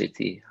Mexico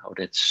City, how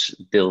that's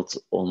built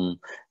on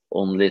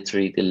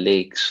literally the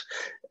lakes,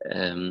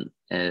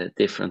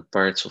 different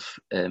parts of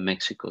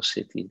Mexico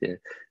City, the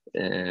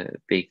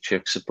big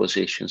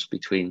juxtapositions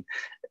between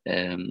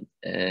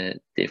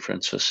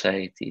different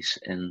societies,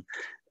 and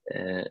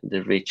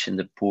the rich and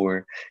the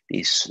poor,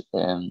 these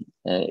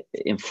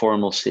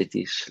informal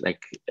cities,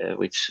 like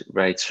which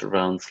rides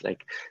around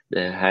like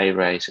the high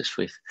rises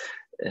with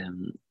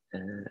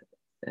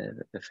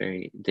a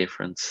very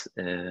different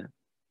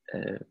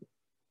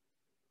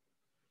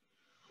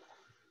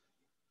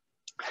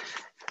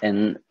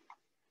and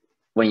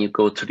when you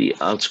go to the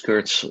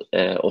outskirts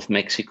of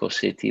Mexico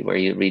City, where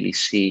you really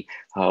see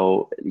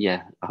how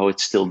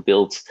it's still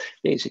built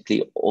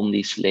basically on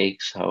these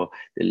lakes, how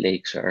the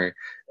lakes are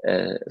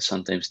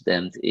sometimes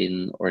dammed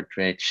in or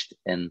dredged,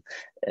 and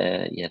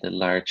the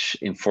large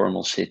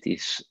informal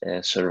cities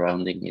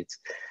surrounding it.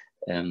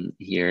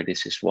 Here,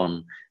 this is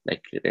one,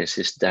 like there's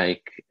this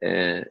dike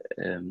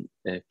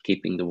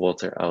keeping the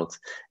water out,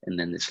 and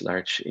then this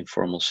large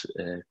informal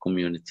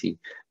community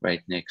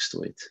right next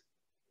to it.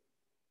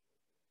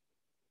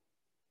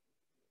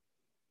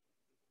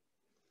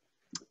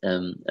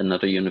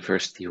 Another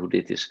university who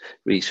did this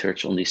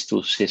research on these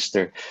two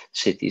sister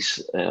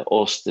cities,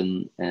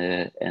 Austin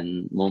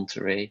and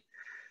Monterey.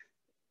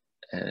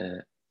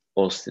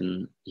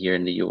 Austin here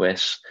in the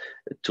US,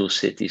 two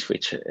cities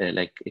which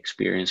like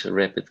experience a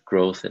rapid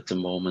growth at the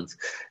moment,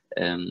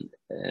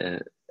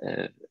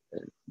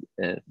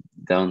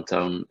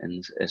 downtown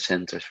and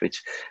centers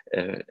which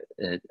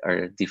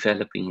are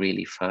developing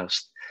really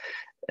fast.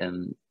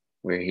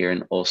 We're here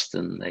in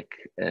Austin, like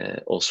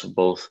also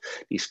both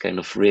these kind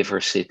of river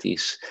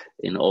cities.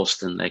 In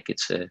Austin, like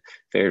it's a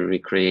very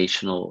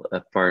recreational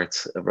part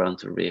around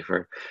the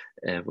river,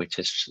 which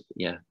has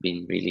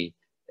been really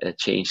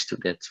change to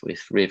that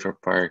with river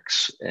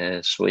parks,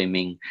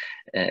 swimming,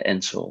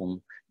 and so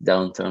on.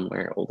 Downtown,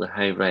 where all the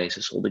high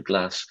rises, all the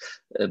glass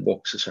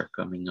boxes are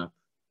coming up.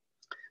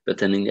 But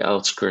then in the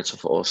outskirts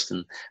of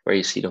Austin, where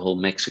you see the whole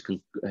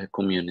Mexican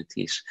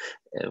communities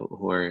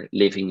who are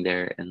living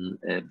there and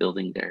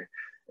building their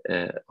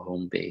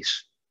home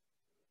base.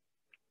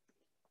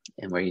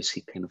 And where you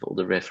see kind of all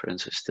the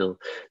references still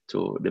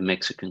to the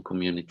Mexican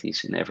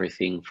communities in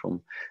everything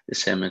from the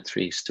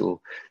cemeteries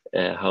to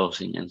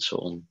housing and so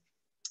on.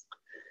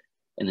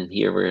 And then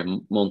here we're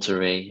in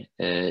Monterey.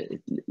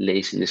 It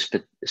lays in this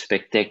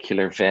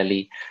spectacular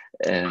valley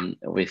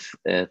with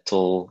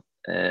tall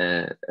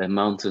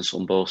mountains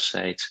on both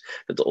sides,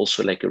 but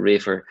also like a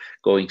river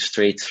going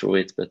straight through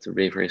it, but the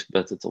river is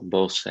butted on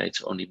both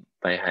sides only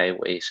by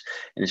highways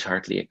and is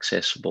hardly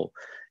accessible.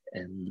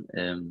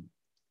 And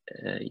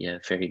yeah,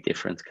 very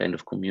different kind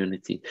of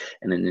community.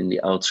 And then in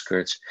the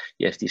outskirts,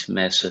 you have these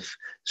massive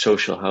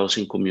social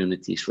housing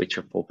communities which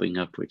are popping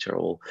up, which are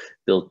all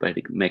built by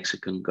the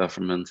Mexican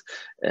government.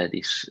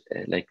 These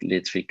like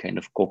literally kind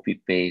of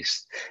copy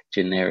paste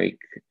generic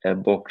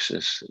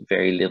boxes,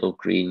 very little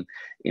green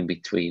in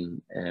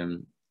between,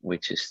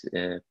 which is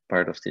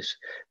part of this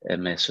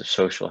massive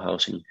social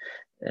housing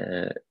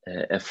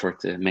effort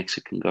the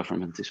Mexican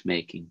government is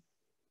making.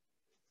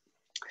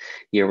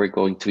 Here we're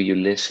going to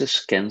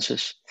Ulysses,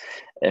 Kansas,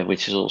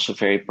 which is also a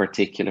very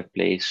particular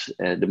place.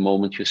 The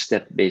moment you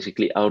step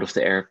basically out of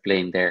the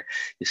airplane there,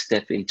 you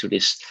step into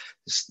this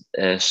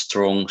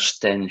strong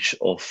stench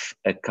of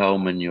cow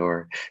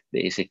manure,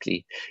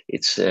 basically.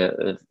 It's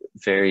a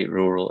very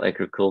rural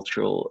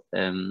agricultural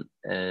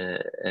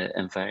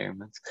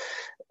environment,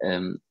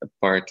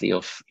 partly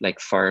of like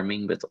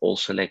farming, but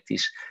also like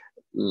these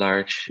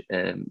large,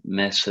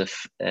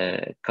 massive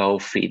cow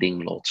feeding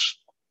lots.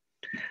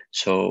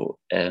 So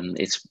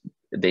it's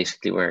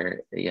basically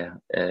where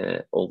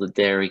all the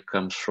dairy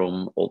comes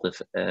from, all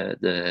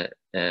the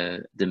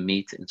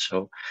meat, and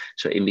so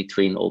in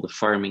between all the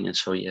farming, and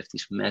so you have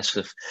these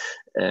massive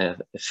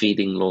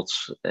feeding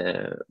lots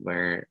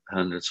where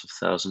hundreds of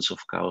thousands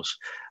of cows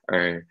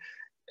are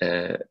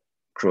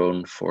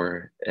grown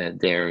for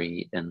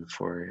dairy and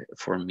for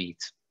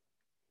meat.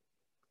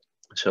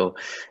 So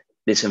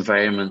this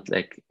environment,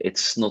 like,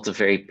 it's not a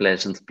very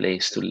pleasant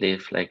place to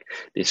live. Like,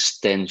 this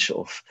stench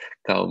of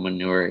cow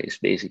manure is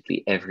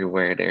basically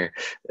everywhere there,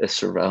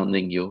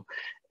 surrounding you.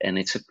 And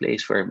it's a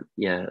place where,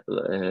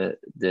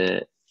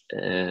 the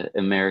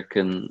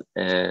American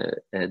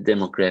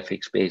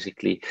demographics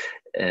basically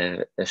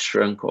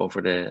shrunk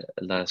over the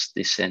last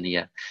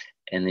decennia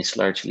and is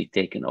largely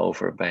taken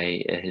over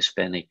by a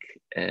Hispanic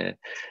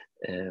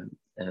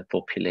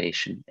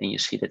population. And you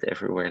see that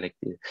everywhere, like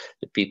the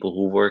people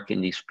who work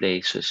in these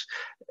places,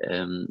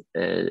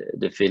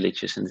 the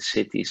villages and the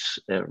cities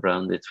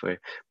around it,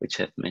 which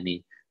have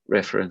many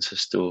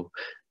references to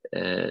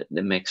the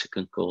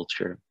Mexican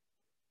culture,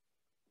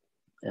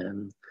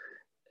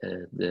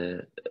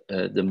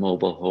 the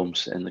mobile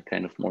homes and the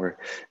kind of more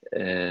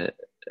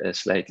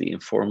slightly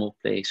informal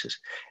places,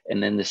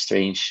 and then the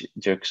strange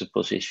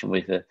juxtaposition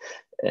with a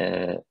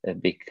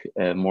big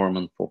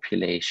Mormon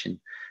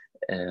population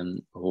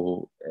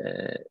who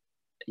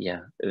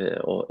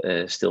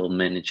still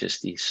manages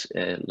these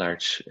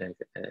large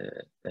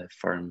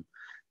farm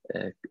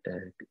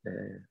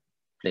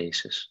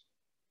places.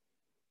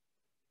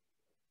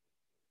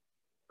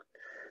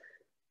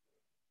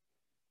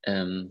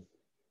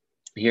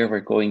 Here we're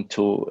going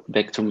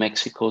back to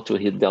Mexico, to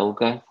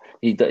Hidalgo,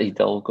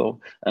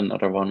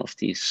 another one of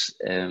these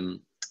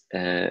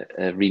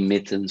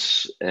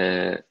remittance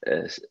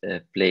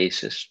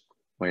places,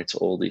 where it's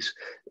all these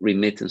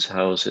remittance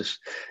houses,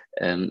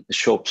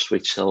 shops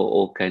which sell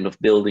all kind of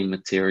building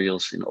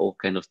materials in all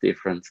kind of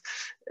different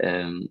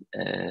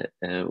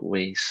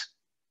ways.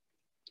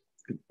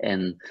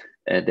 And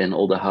then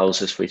all the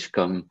houses which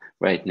come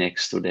right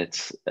next to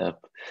that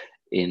up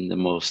in the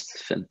most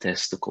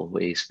fantastical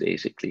ways,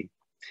 basically.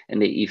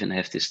 And they even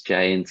have this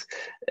giant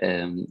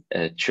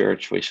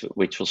church,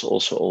 which was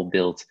also all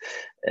built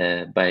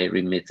by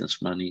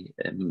remittance money,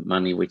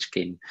 money which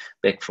came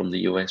back from the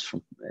US,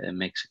 from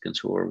Mexicans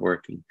who were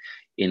working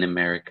in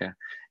America.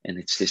 And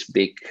it's this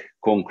big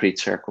concrete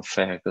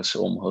sarcophagus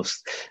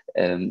almost,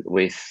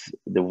 with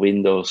the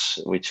windows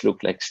which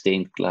look like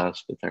stained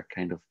glass, but are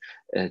kind of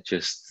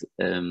just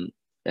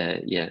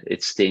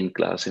it's stained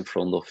glass in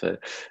front of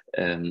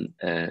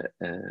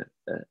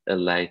a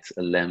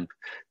lamp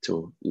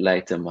to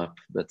light them up,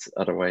 but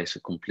otherwise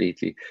a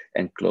completely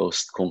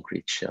enclosed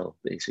concrete shell,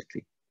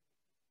 basically.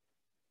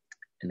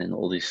 And then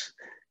all these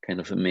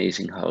kind of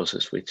amazing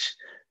houses which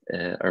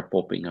are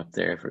popping up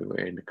there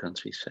everywhere in the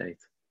countryside.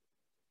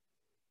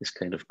 This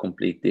kind of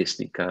complete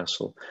Disney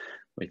castle,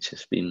 which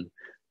has been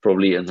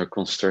probably under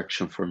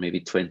construction for maybe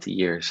 20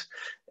 years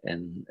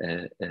and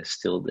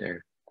still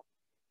there.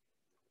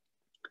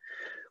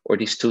 Or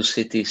these two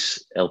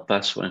cities, El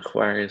Paso and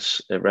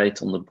Juarez,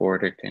 right on the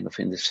border, kind of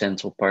in the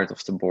central part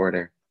of the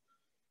border.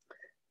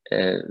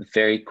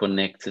 Very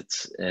connected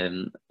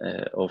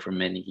over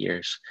many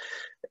years,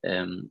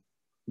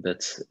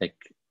 but like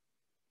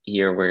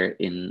Here we're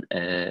in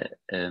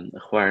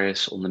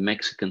Juarez on the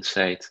Mexican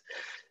side,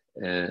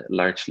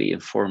 largely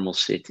informal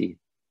city.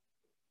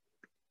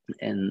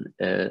 And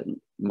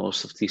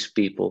most of these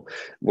people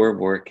were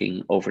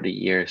working over the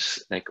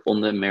years, like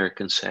on the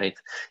American side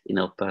in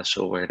El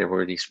Paso, where there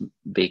were these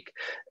big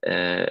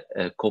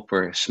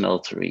copper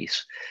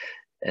smelteries,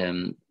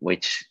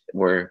 which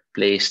were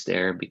placed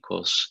there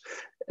because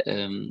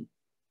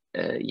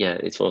yeah,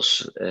 it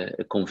was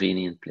a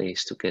convenient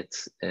place to get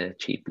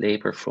cheap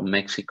labor from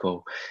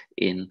Mexico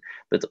in,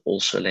 but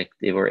also like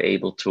they were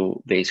able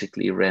to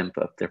basically ramp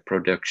up their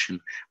production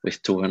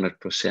with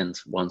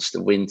 200% once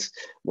the wind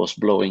was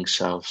blowing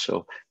south.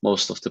 So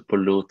most of the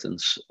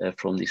pollutants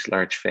from these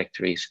large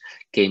factories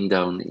came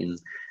down in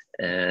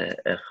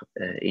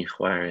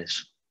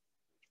Juarez.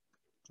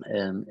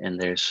 And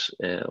there's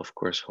of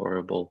course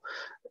horrible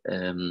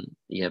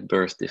yeah,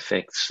 birth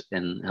defects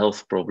and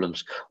health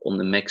problems on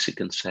the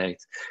Mexican side,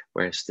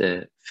 whereas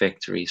the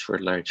factories were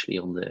largely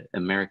on the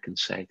American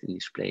side in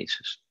these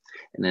places.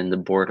 And then the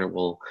border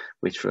wall,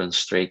 which runs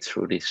straight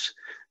through this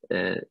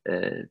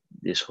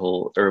this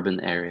whole urban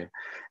area,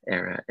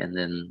 and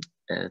then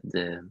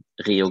the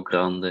Rio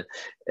Grande,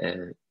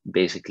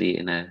 basically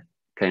in a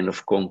kind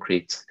of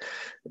concrete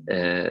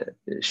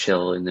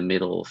shell in the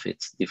middle of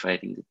it,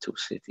 dividing the two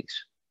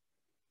cities.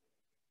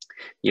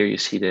 Here you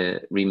see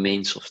the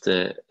remains of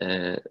the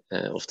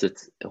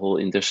whole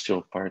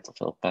industrial part of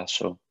El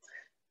Paso,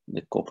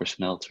 the copper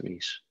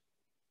smelteries,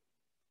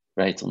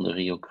 right on the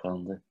Rio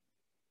Grande.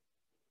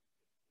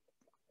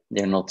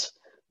 They're not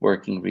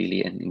working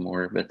really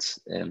anymore, but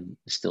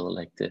still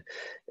like the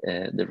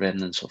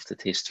remnants of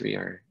that history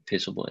are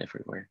visible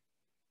everywhere.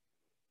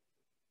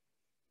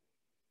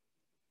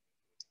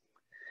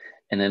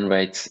 And then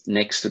right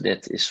next to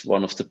that is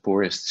one of the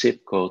poorest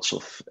zip codes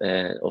of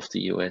the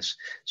US.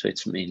 So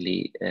it's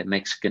mainly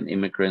Mexican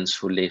immigrants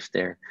who live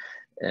there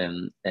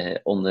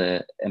on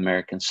the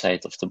American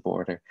side of the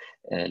border,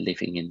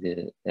 living in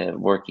the,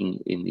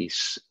 working in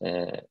these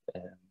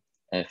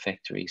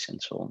factories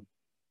and so on.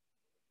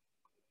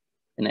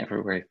 And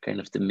everywhere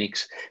kind of the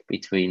mix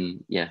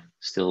between, yeah,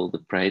 still the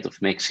pride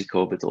of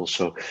Mexico, but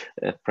also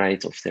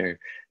pride of their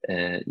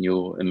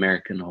new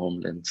American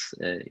homeland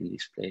in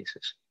these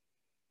places.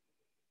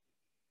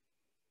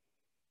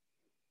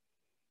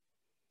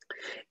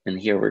 And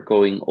here we're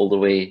going all the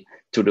way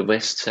to the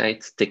west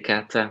side,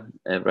 Tecate,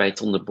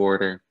 right on the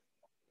border.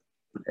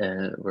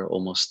 We're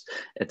almost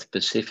at the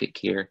Pacific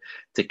here.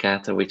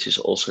 Tecate, which is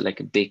also like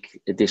a big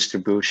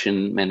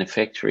distribution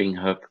manufacturing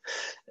hub,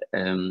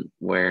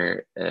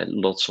 where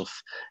lots of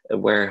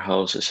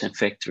warehouses and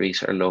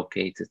factories are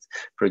located,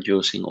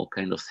 producing all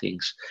kinds of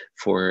things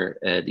for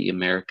the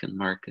American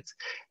market.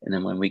 And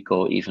then when we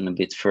go even a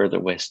bit further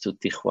west to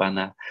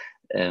Tijuana,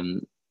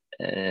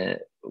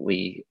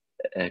 we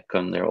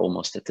come there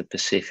almost at the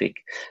Pacific,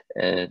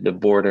 the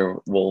border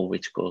wall,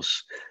 which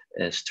goes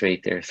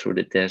straight there through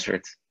the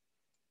desert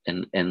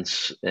and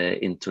ends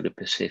into the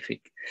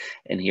Pacific.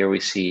 And here we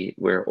see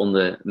we're on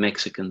the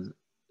Mexican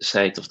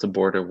side of the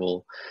border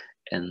wall,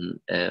 and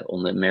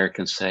on the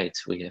American side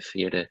we have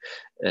here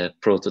the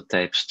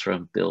prototypes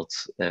Trump built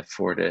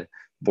for the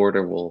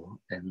border wall,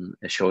 and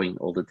showing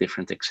all the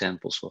different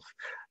examples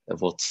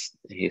of what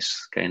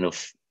his kind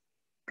of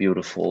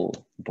beautiful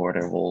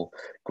border wall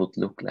could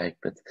look like.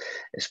 But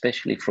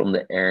especially from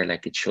the air,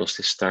 like it shows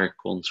the stark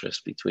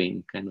contrast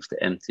between kind of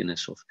the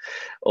emptiness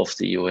of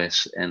the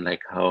US and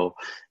like how,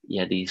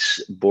 yeah,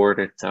 these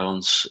border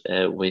towns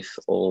with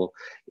all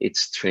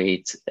its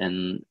trade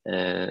and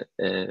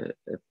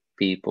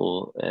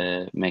people,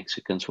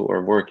 Mexicans who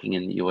are working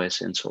in the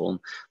US and so on,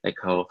 like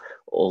how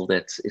all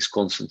that is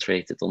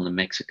concentrated on the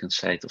Mexican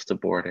side of the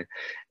border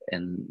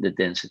and the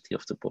density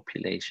of the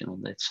population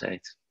on that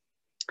side.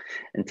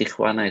 And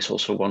Tijuana is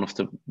also one of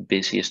the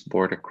busiest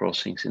border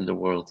crossings in the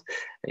world.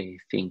 I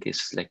think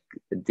it's like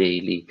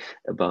daily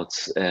about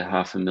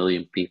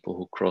 500,000 people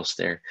who cross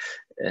there,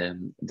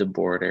 the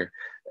border,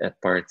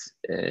 part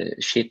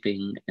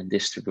shipping and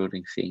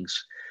distributing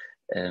things,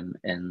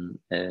 and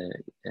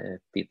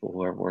people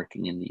who are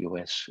working in the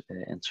US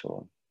and so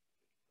on.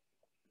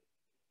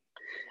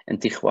 And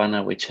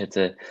Tijuana, which had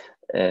a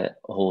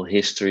whole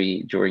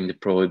history during the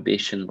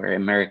Prohibition, where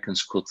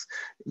Americans could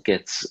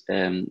get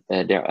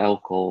their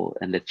alcohol,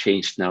 and that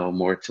changed now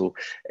more to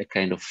a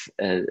kind of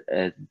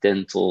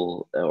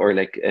dental or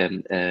like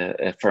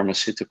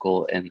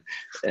pharmaceutical and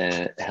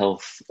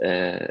health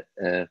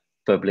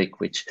public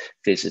which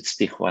visits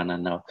Tijuana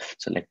now.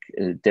 So like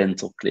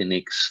dental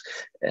clinics,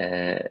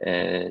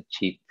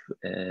 cheap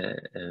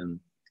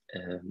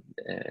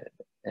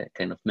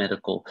kind of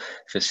medical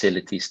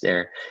facilities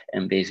there,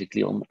 and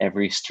basically on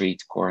every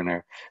street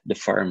corner the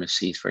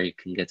pharmacies where you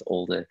can get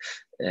all the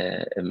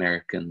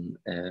American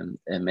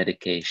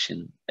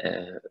medication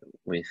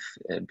with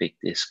big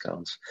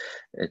discounts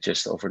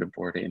just over the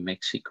border in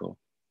Mexico.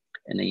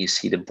 And then you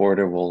see the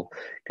border wall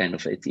kind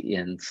of at the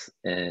end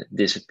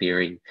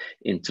disappearing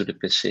into the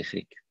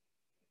Pacific.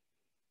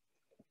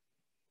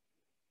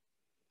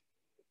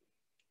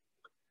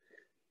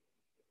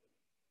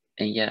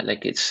 yeah,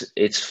 like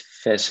it's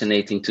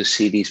fascinating to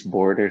see these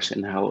borders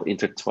and how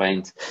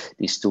intertwined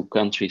these two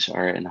countries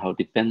are and how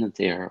dependent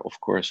they are, of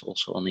course,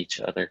 also on each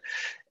other.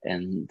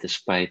 And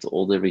despite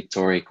all the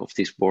rhetoric of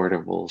these border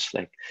walls,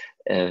 like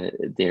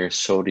they're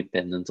so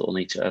dependent on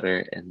each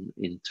other and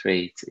in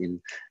trade,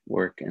 in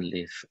work and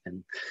live.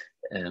 And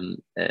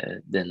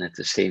then at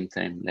the same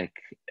time, like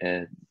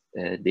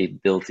they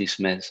built these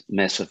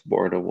massive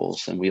border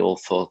walls, and we all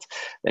thought,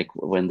 like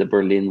when the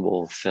Berlin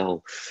Wall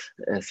fell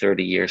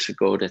 30 years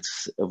ago, that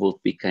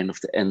would be kind of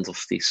the end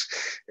of these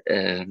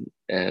um,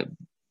 uh,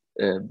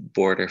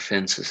 border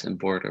fences and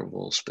border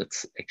walls. But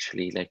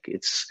actually, like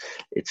it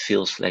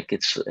feels like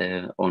it's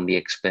only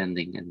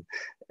expanding,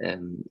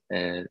 and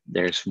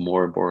there's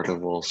more border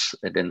walls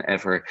than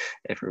ever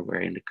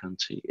everywhere in the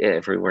country,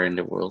 everywhere in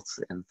the world,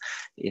 and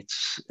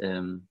it's.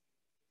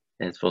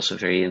 It was a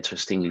very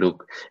interesting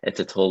look at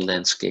that whole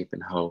landscape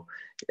and how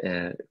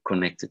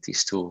connected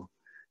these two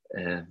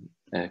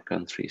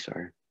countries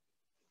are.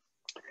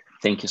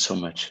 Thank you so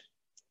much.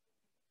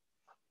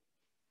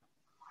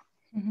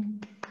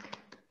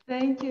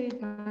 Thank you,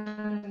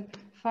 Ivan.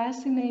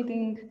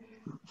 Fascinating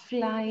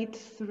flight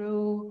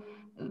through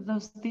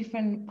those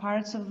different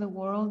parts of the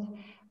world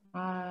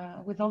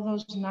with all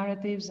those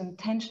narratives and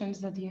tensions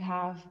that you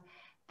have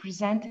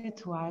presented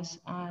to us.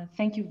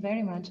 Thank you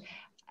very much.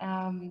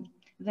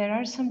 There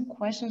are some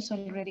questions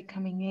already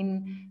coming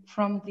in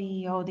from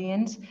the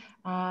audience.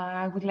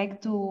 I would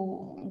like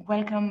to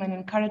welcome and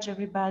encourage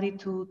everybody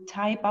to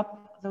type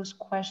up those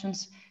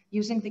questions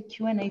using the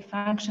Q&A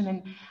function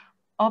and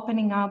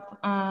opening up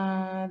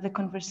the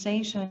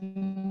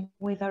conversation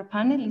with our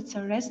panelists,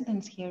 our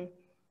residents here.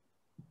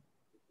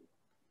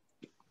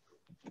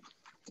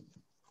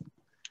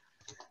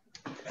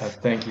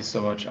 Thank you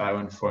so much,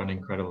 Iwan, for an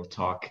incredible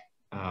talk.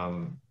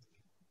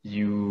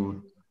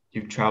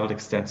 You've traveled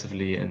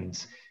extensively and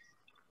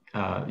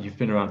you've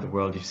been around the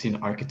world. You've seen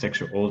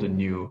architecture old and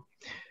new,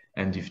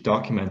 and you've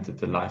documented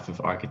the life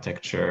of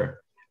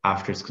architecture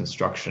after its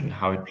construction,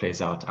 how it plays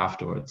out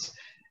afterwards.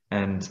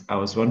 And I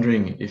was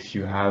wondering if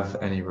you have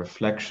any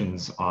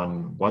reflections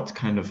on what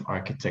kind of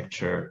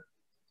architecture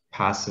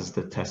passes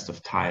the test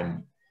of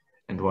time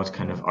and what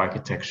kind of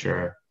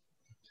architecture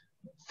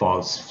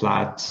falls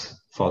flat,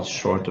 falls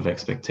short of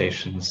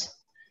expectations.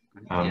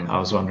 I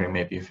was wondering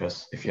maybe if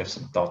you have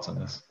some thoughts on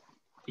this.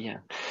 Yeah,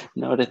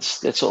 no,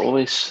 that's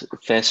always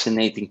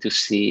fascinating to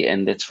see,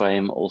 and that's why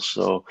I'm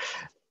also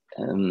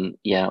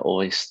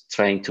always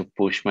trying to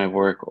push my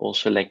work,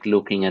 also like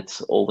looking at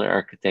older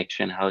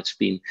architecture and how it's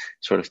been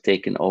sort of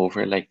taken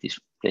over, like these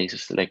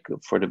places like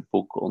for the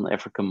book on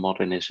African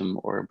modernism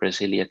or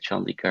Brasilia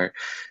Chandigarh,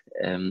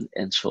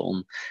 and so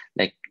on,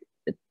 like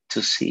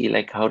to see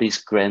like how these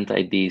grand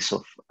ideas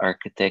of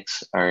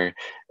architects are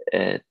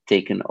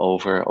taken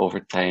over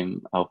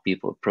time, how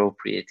people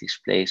appropriate these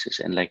places,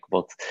 and like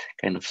what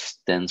kind of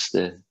stands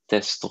the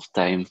test of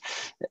time.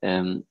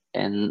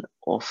 And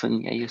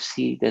often, yeah, you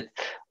see that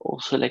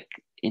also, like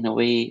in a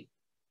way,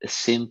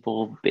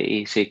 simple,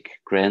 basic,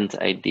 grand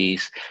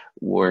ideas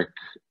work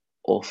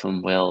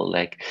often well,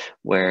 like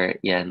where,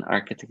 yeah, an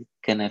architect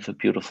can have a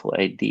beautiful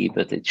idea,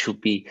 but it should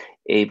be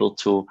able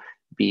to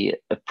be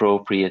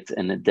appropriate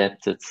and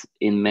adapted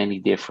in many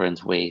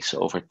different ways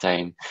over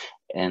time,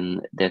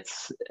 and that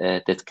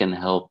can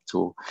help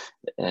to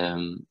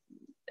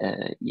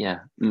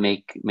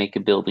make a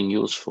building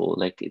useful.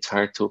 Like it's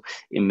hard to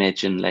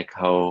imagine like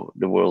how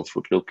the world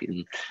would look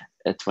in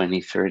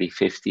 20, 30,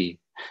 50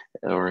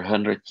 or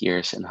 100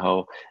 years, and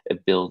how a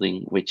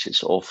building which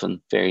is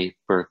often very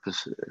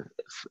purpose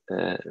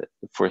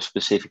for a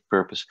specific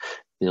purpose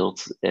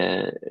built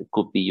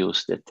could be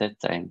used at that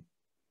time.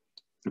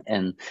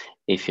 And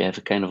if you have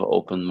a kind of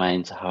open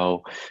mind,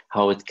 how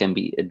it can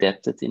be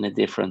adapted in a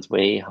different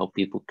way, how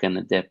people can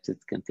adapt it,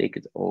 can take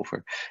it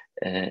over,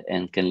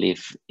 and can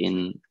live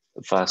in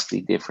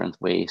vastly different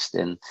ways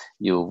than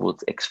you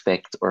would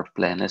expect or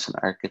plan as an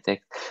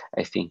architect,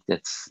 I think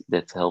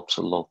that helps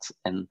a lot.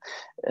 And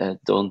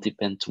don't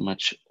depend too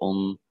much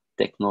on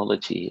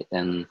technology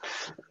and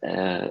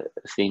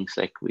things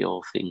like we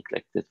all think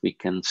like that we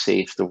can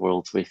save the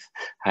world with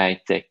high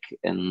tech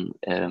and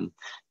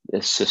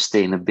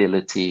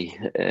sustainability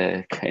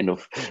kind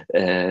of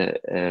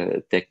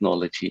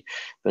technology,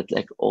 but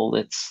like all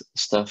that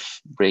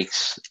stuff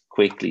breaks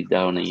quickly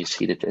down, and you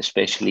see that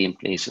especially in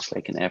places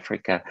like in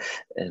Africa,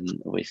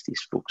 with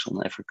these books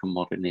on African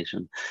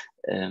modernism,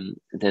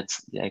 that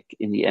like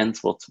in the end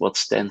what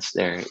stands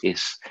there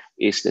is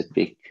that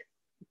big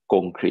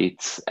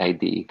concrete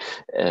idea,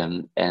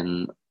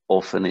 and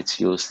often it's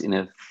used in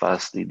a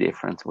vastly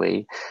different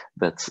way,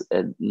 but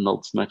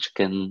not much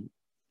can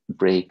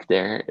break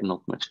there and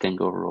not much can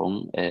go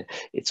wrong.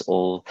 It's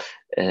all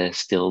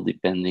still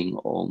depending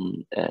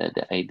on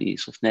the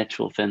ideas of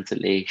natural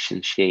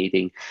ventilation,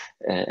 shading,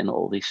 and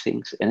all these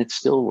things, and it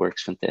still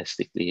works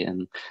fantastically,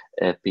 and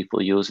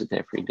people use it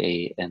every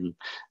day. And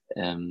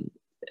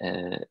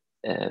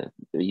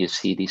you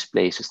see these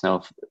places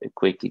now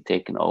quickly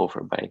taken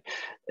over by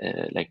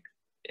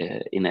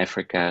in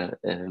Africa,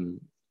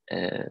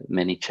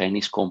 many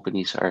Chinese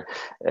companies are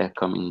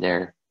coming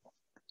there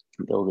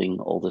building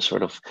all the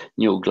sort of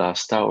new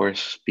glass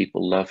towers.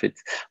 People love it.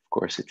 Of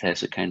course, it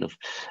has a kind of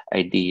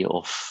idea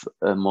of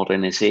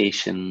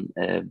modernization,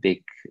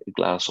 big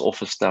glass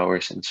office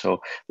towers and so,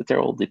 but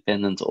they're all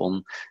dependent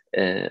on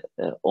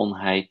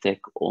high tech,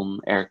 on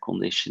air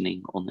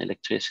conditioning, on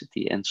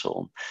electricity and so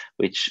on,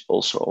 which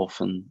also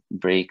often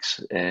breaks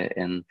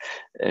and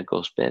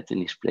goes bad in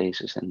these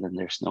places, and then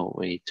there's no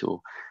way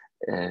to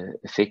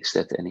fix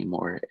that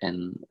anymore,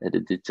 and the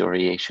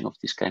deterioration of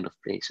these kind of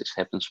places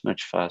happens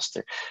much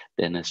faster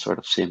than a sort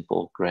of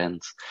simple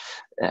grand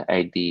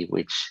idea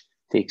which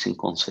takes in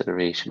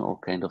consideration all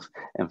kind of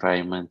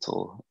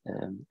environmental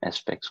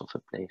aspects of a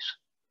place.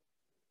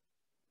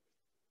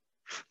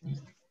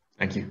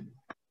 Thank you.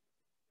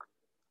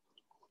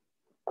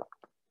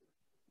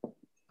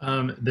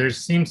 There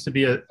seems to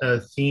be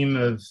a theme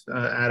of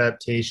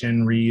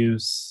adaptation,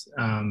 reuse,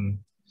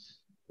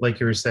 like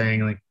you were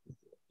saying, like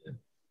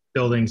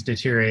buildings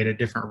deteriorate at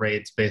different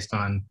rates based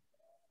on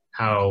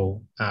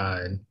how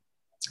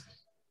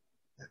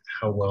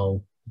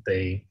well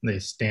they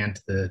stand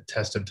to the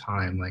test of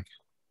time. Like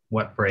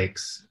what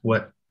breaks,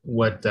 what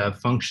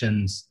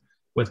functions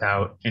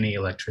without any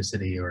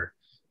electricity or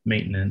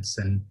maintenance.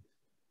 And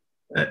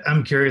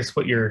I'm curious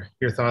what your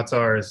thoughts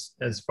are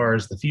as far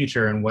as the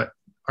future and what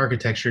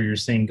architecture you're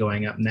seeing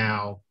going up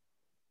now,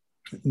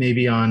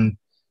 maybe on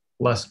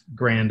less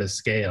grand a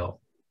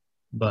scale,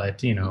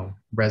 but you know,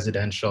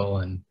 residential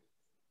and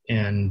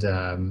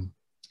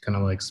kind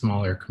of like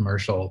smaller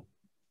commercial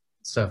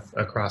stuff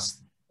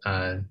across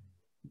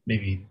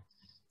maybe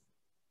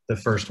the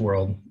first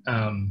world,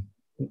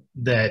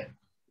 that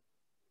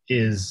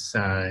is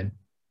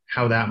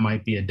how that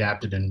might be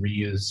adapted and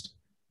reused.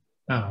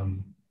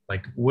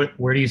 Like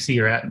where do you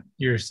see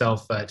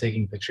yourself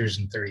taking pictures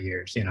in 30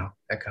 years, you know,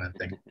 that kind of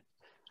thing?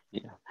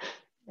 Yeah.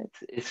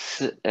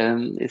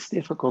 It's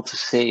difficult to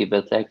say,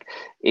 but like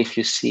if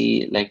you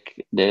see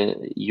like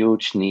the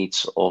huge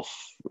needs of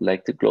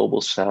like the global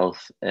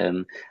south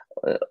and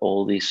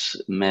all these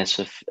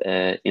massive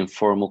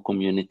informal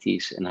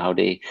communities and how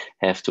they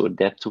have to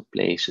adapt to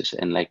places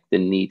and like the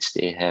needs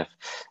they have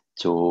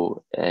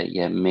to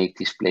make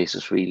these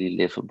places really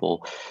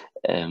livable.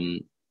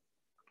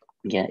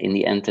 In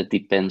the end, it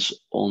depends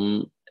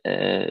on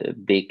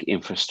big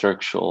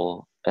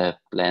infrastructural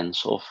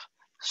plans of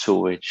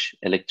sewage,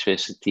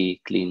 electricity,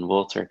 clean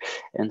water,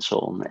 and so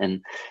on.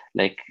 And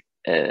like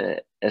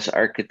as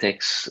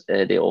architects,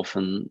 they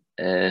often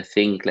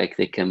think like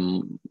they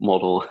can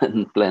model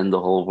and plan the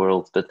whole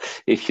world. But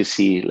if you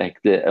see like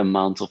the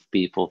amount of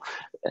people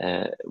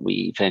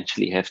we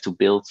eventually have to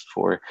build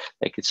for,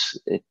 like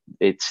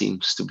it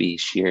seems to be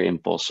sheer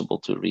impossible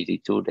to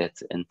really do that.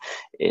 And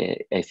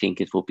I think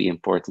it will be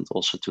important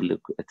also to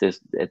look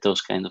at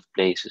those kind of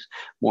places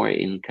more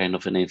in kind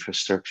of an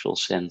infrastructural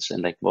sense,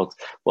 and like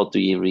what do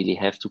you really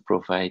have to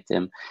provide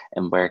them,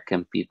 and where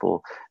can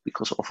people,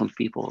 because often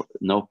people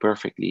know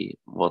perfectly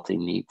what they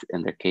need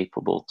and they're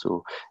capable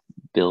to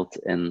build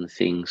and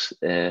things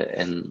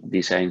and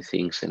design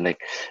things. And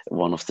like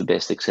one of the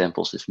best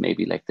examples is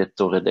maybe like the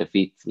Torre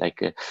David,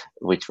 like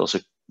which was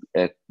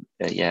a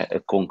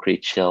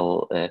concrete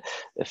shell, a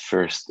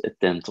first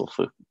attempt of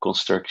a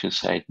construction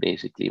site,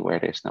 basically, where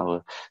there's now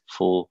a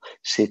full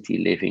city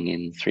living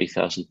in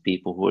 3,000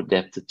 people who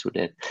adapted to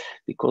that,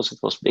 because it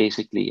was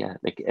basically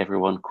like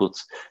everyone could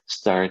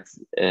start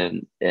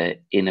in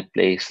a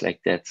place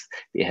like that.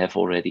 They have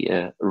already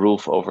a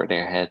roof over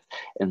their head,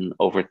 and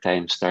over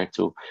time start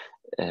to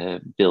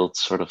build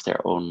sort of their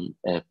own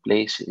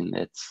place in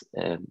that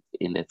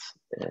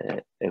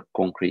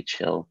concrete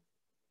shell.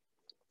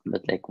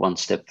 But like one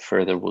step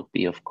further would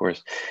be, of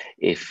course,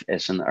 if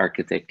as an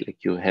architect, like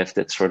you have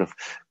that sort of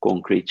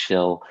concrete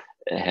shell,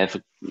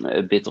 have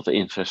a bit of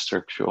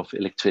infrastructure of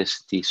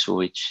electricity,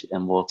 sewage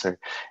and water,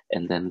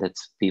 and then let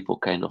people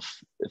kind of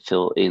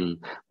fill in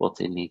what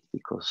they need,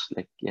 because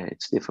like,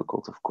 it's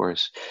difficult, of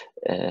course.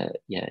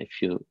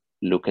 If you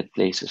look at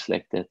places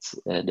like that,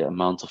 the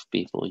amount of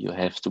people you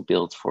have to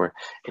build for,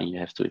 and you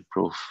have to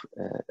improve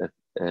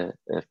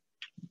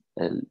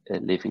a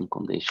living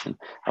condition.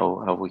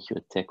 How would you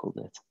tackle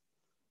that?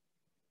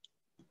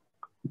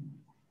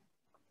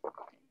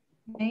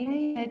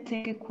 May I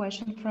take a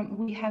question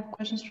we have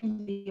questions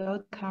from the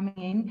audience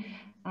coming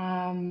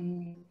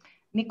in.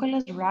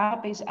 Nicholas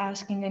Rapp is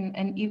asking,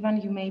 and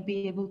Ivan, you may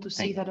be able to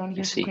see that on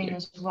your screen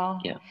as well.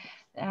 Yeah.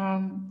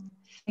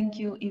 Thank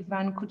you,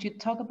 Ivan. Could you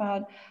talk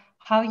about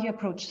how you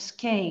approach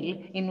scale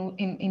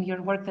in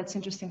your work? That's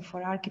interesting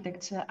for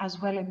architects as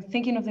well. I'm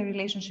thinking of the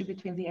relationship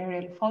between the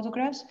aerial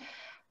photographs,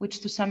 which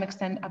to some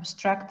extent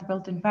abstract the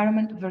built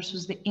environment,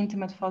 versus the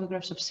intimate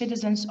photographs of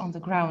citizens on the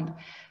ground.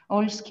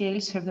 All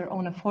scales have their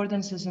own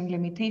affordances and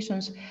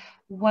limitations,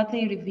 what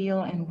they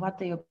reveal and what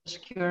they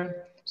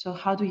obscure. So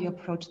how do you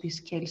approach these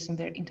scales and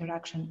their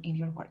interaction in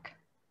your work?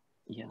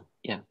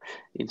 Yeah,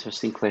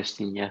 interesting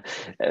question. Yeah,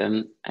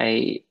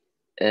 I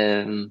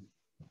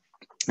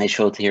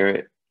showed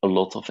here a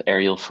lot of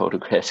aerial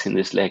photographs in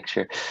this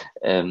lecture.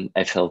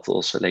 I felt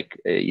also like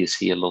you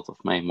see a lot of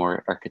my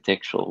more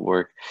architectural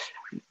work.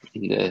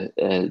 in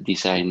the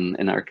design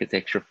and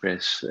architecture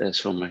press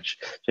so much,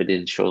 so I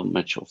didn't show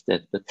much of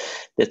that. But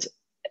that's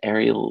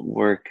aerial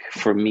work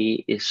for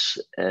me is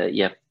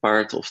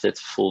part of that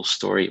full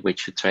story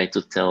which you try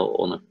to tell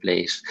on a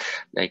place,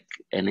 like,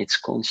 and it's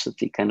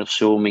constantly kind of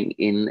zooming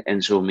in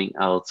and zooming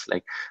out,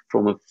 like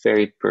from a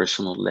very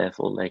personal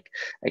level. Like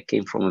I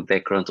came from a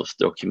background of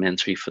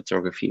documentary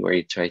photography where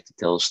you try to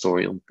tell a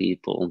story on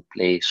people, on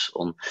place,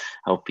 on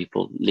how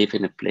people live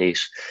in a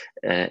place,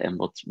 and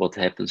what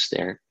happens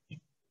there.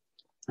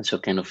 And so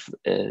kind of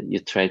you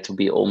try to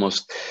be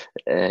almost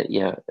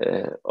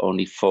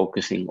only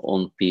focusing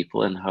on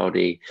people and how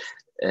they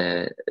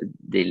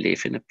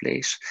live in a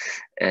place,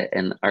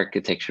 and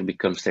architecture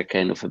becomes their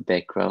kind of a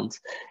background.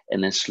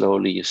 And then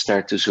slowly you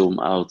start to zoom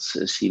out,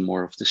 see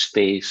more of the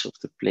space of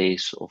the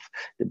place, of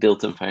the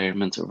built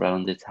environment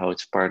around it, how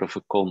it's part of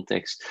a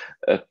context,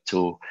 up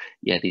to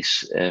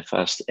these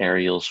vast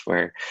areals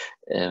where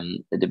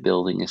the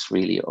building is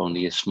really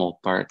only a small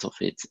part of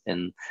it,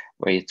 and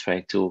where you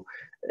try to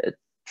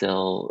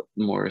tell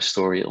more a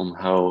story on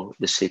how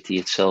the city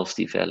itself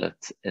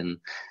developed. And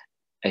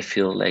I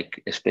feel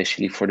like,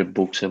 especially for the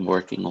books I'm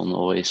working on,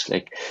 always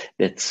like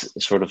that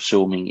sort of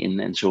zooming in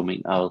and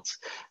zooming out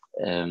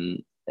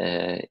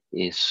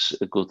is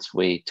a good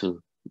way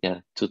to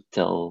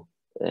tell,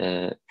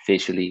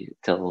 visually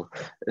tell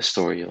a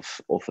story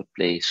of a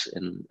place,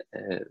 and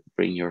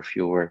bring your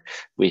viewer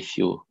with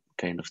you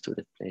kind of to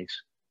that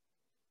place.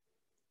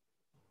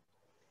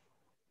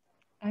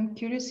 I'm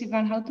curious,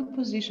 Ivan, how to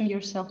position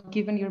yourself,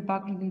 given your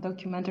background in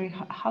documentary.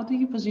 How do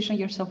you position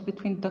yourself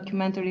between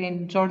documentary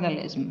and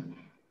journalism?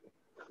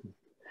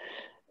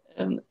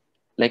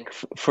 Like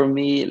for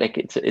me, like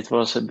it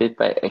was a bit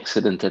by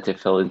accident that I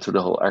fell into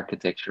the whole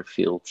architecture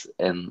field,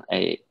 and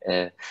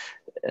but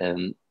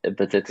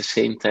at the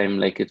same time,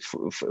 like it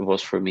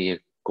was for me a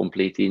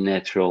completely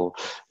natural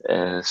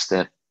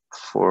step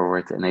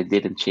forward, and I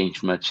didn't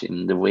change much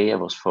in the way I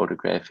was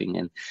photographing.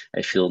 And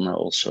I feel now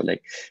also,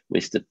 like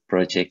with the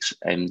projects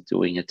I'm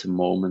doing at the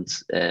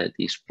moment,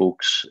 these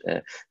books,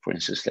 for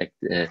instance, like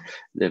the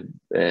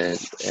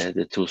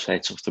Two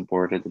Sides of the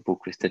Border, the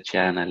book with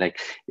Tatjana, like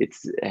it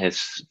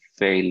has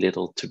very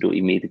little to do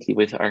immediately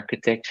with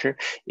architecture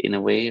in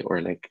a way, or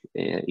like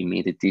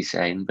immediate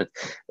design, but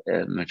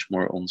much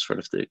more on sort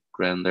of the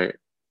grander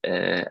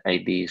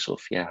ideas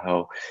of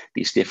how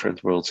these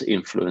different worlds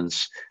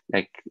influence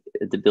like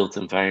the built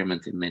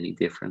environment in many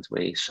different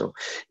ways. So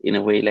in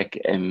a way, like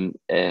I'm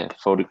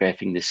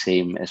photographing the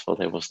same as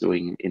what I was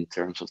doing in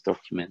terms of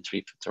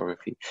documentary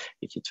photography.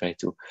 If you try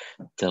to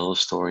tell a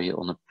story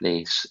on a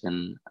place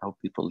and how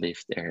people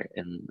live there,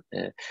 and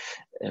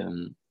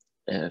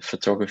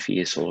photography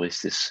is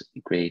always this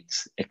great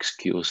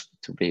excuse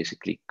to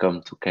basically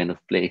come to kind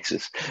of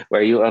places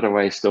where you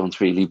otherwise don't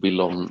really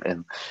belong,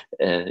 and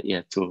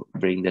to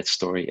bring that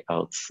story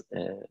out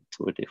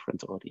to a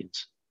different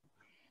audience.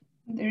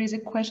 There is a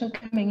question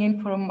coming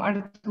in from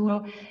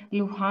Arturo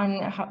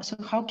Lujan. So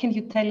how can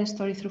you tell a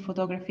story through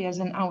photography as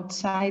an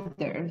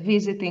outsider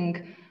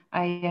visiting,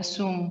 I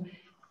assume,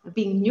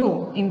 being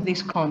new in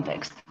this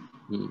context?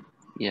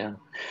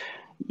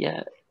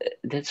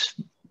 That's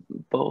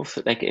both.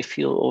 Like I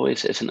feel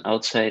always as an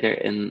outsider,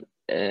 and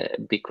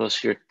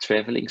because you're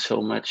traveling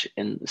so much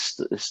and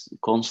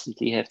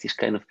constantly have these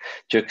kind of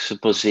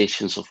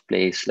juxtapositions of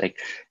place, like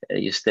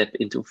you step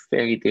into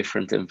very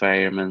different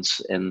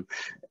environments and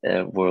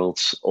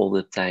worlds all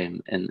the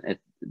time, and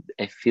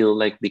I feel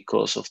like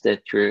because of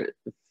that you're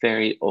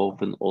very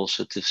open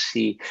also to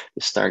see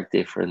the stark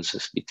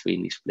differences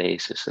between these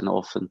places. And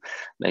often,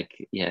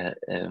 like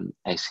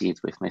I see it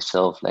with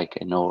myself. Like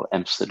I know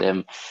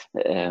Amsterdam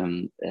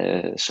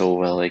so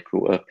well, I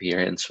grew up here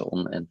and so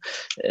on, and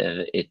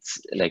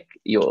it's like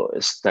you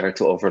start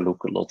to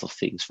overlook a lot of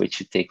things which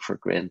you take for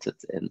granted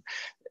and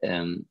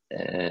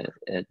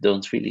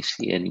don't really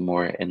see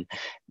anymore. And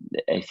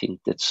I think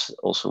that's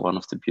also one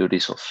of the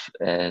beauties of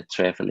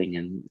traveling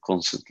and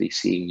constantly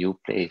seeing new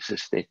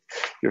places, that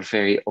you're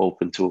very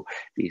open to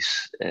these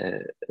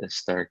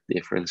stark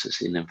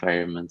differences in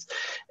environment.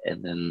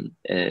 And then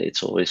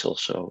it's always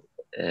also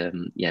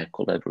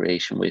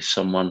collaboration with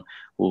someone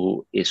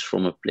who is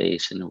from a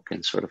place and who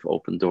can sort of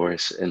open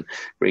doors and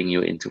bring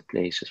you into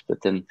places.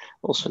 But then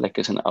also, like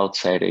as an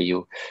outsider,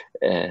 you're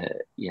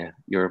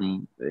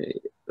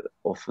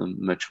often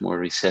much more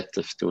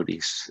receptive to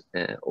these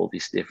all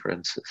these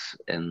differences,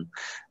 and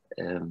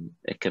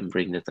I can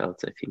bring that out,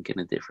 I think, in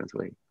a different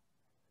way.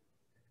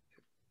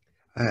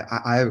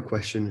 I have a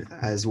question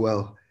as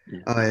well.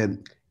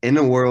 In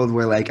a world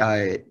where like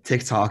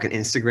TikTok and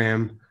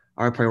Instagram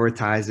are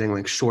prioritizing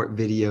like short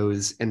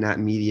videos in that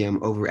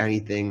medium over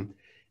anything,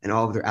 and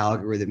all of their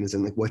algorithms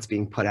and like what's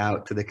being put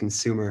out to the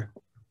consumer,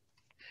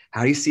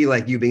 how do you see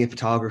like you being a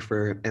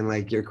photographer and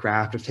like your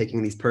craft of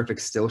taking these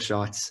perfect still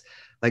shots,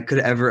 like could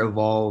it ever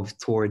evolve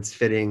towards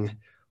fitting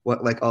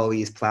what like all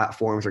these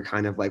platforms are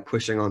kind of like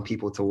pushing on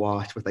people to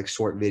watch with like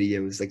short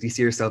videos? Like do you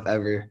see yourself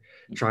ever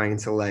trying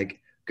to like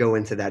go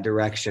into that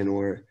direction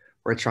or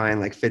try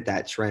and like fit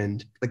that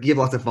trend? Like you have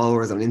lots of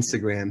followers on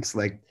Instagram, so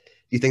like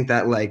do you think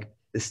that like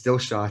the still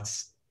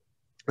shots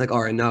like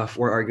are enough,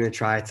 or are you going to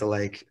try to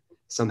like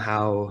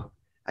somehow,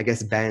 I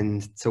guess,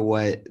 bend to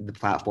what the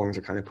platforms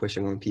are kind of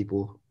pushing on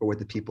people or what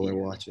the people are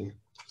watching?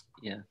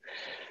 Yeah.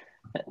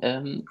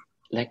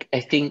 Like, I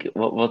think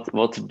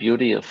what the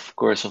beauty, of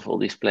course, of all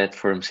these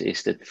platforms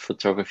is that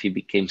photography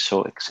became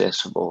so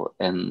accessible,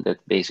 and that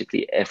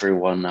basically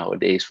everyone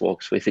nowadays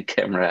walks with a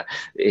camera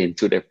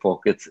into their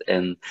pocket,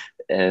 and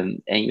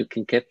you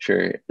can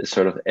capture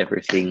sort of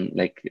everything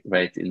like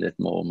right in that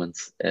moment.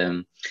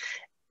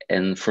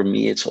 And for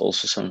me, it's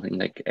also something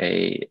like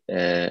I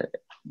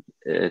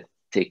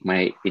take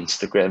my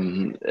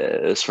Instagram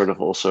sort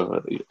of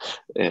also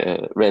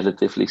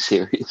relatively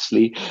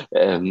seriously.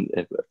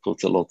 I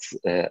put a lot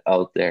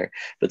out there,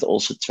 but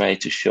also try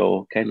to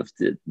show kind of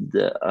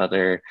the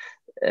other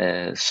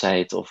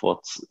side of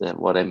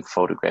what I'm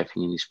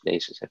photographing in these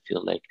places. I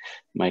feel like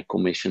my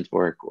commissioned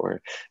work,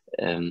 or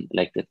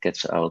like that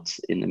gets out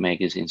in the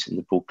magazines, in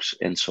the books,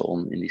 and so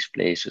on in these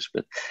places.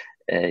 But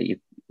you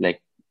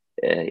like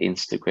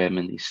Instagram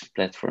and these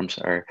platforms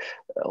are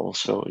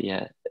also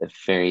a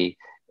very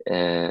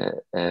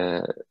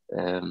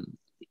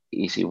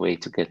easy way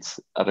to get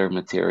other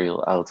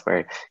material out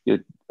where you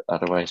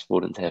otherwise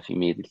wouldn't have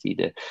immediately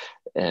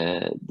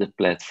the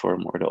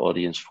platform or the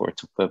audience for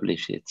to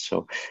publish it.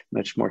 So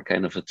much more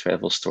kind of a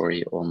travel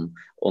story on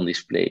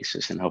these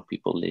places and how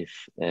people live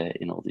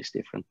in all these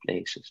different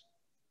places.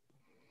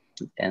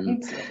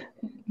 And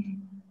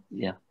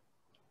yeah.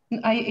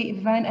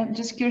 Ivan, I'm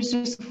just curious,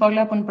 just to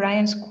follow up on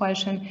Brian's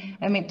question.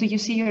 I mean, do you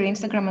see your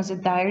Instagram as a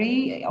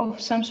diary of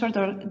some sort,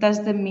 or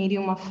does the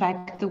medium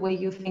affect the way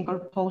you think or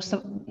post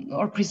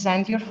or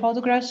present your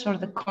photographs or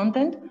the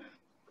content?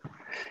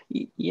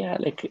 Yeah,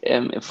 like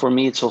for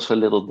me, it's also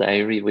a little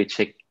diary, which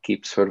I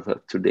keep sort of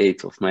up to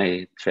date of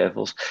my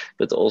travels,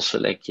 but also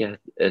like,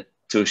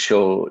 to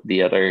show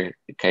the other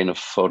kind of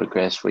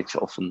photographs, which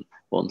often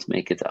won't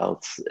make it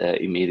out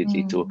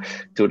immediately to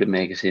the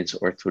magazines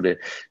or to the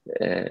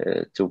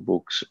to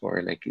books,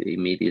 or like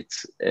immediate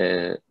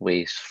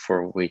ways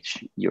for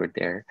which you're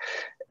there.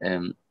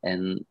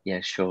 And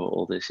show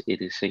all this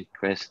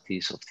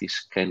idiosyncrasies of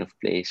these kind of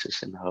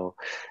places, and how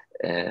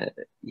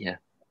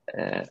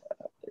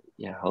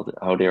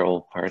how they're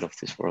all part of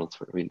this world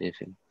where we live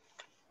in.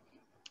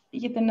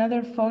 Yet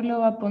another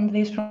follow-up on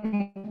this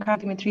from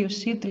Dimitrios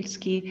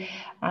Sitlsky.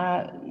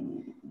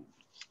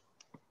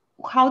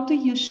 How do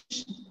you,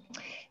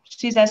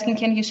 she's asking,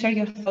 can you share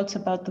your thoughts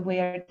about the way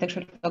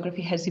architectural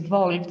photography has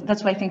evolved?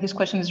 That's why I think this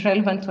question is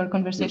relevant to our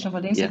conversation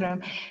about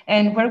Instagram.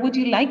 And where would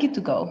you like it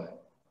to go?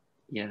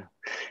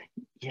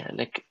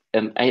 Like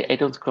I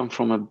don't come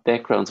from a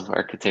background of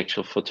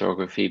architectural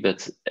photography,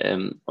 but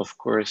of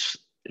course,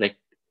 like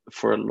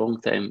for a long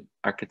time,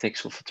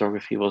 architectural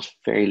photography was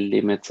very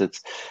limited,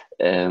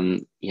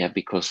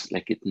 because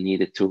like it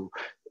needed to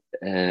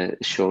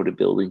show the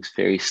buildings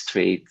very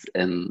straight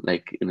and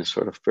like in a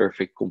sort of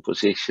perfect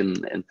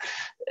composition, and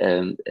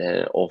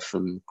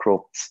often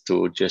cropped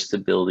to just the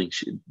building,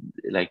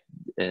 like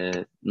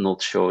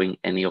not showing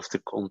any of the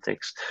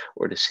context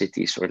or the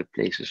cities or the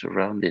places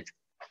around it.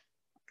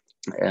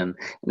 And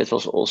it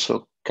was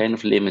also kind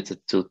of limited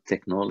to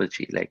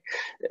technology, like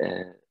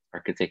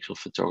architectural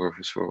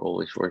photographers were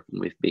always working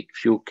with big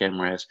view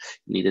cameras,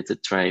 needed a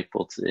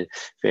tripod,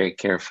 very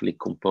carefully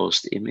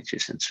composed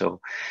images, and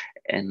so.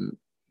 And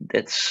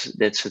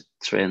that's a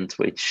trend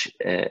which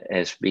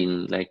has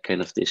been like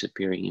kind of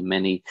disappearing in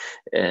many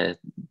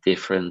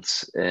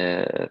different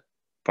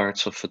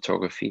parts of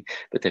photography,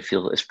 but I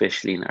feel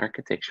especially in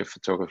architecture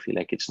photography,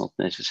 like it's not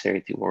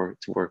necessary to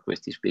work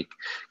with these big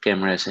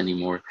cameras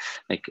anymore.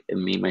 Like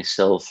me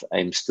myself,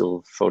 I'm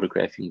still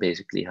photographing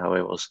basically how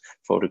I was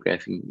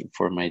photographing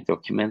for my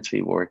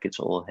documentary work. It's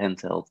all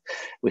handheld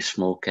with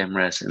small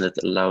cameras, and it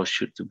allows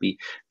you to be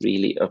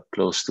really up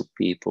close to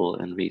people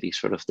and really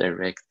sort of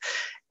direct.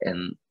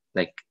 And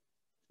like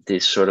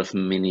this sort of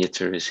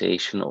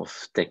miniaturization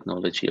of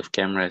technology of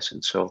cameras,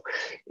 and so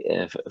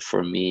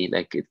for me,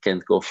 like it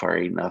can't go far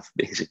enough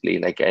basically.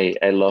 Like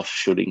I love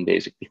shooting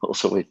basically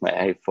also with my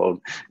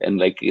iPhone, and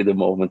like in the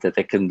moment that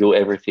I can do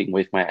everything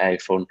with my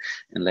iPhone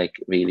and like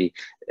really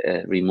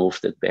remove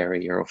that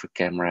barrier of a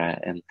camera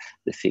and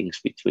the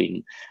things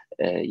between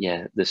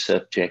the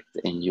subject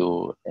and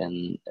you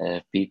and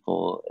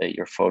people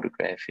you're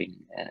photographing,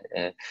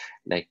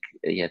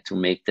 to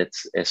make that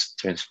as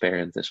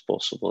transparent as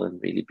possible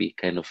and really be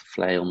kind of a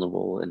fly on the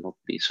wall and not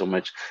be so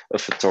much a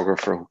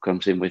photographer who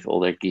comes in with all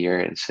their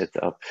gear and set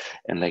up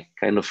and like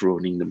kind of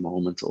ruining the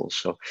moment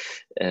also.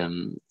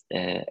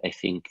 I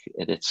think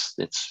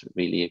that's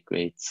really a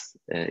great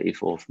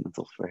evolvement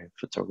of where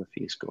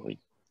photography is going.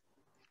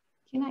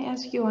 Can I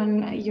ask you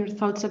on your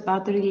thoughts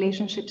about the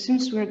relationship,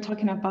 since we're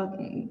talking about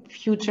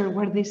future,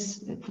 where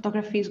this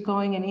photography is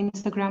going and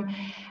Instagram,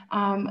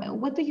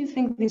 what do you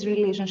think this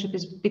relationship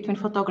is between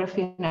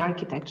photography and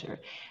architecture?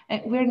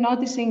 We're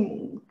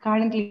noticing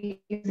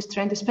currently this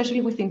trend,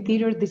 especially with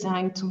interior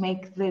design, to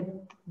make the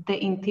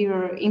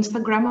interior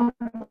Instagrammable.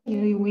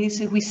 We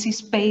see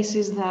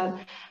spaces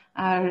that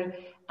are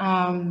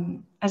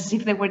as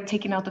if they were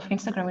taken out of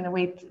Instagram in a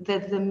way.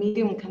 The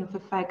medium kind of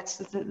affects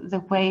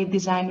the way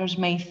designers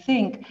may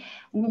think.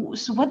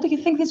 So what do you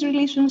think this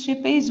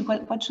relationship is?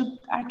 What should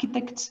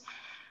architects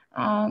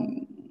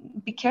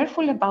be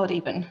careful about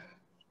even?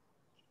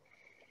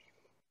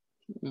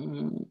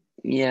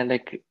 Yeah,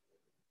 like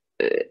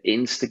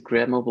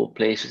Instagrammable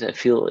places, I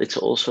feel it's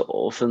also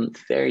often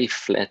very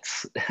flat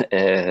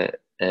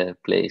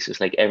places.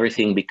 Like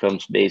everything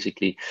becomes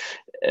basically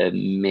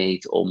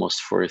made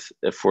almost for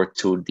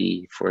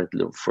 2D, for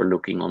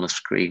looking on a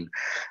screen.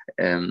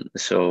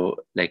 So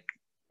like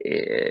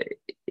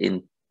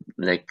in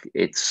like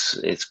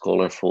it's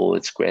colorful,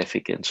 it's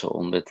graphic and so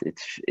on, but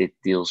it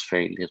deals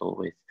very little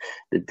with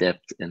the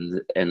depth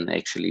and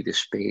actually the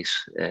space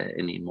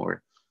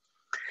anymore.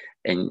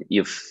 And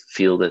you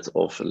feel that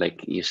often,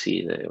 like you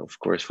see, of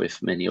course,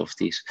 with many of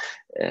these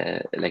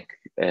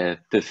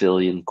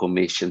pavilion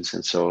commissions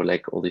and so,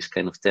 like all these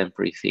kind of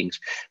temporary things,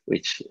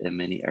 which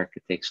many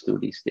architects do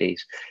these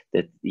days,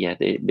 that, yeah,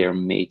 they're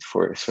made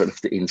for sort of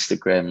the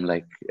Instagram,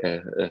 like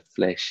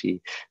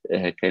flashy,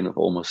 kind of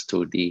almost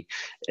 2D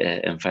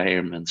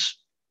environments.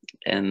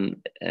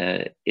 And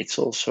it's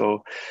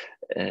also,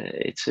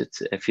 I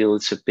feel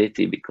it's a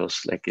pity,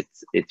 because like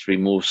it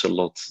removes a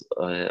lot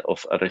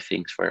of other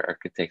things where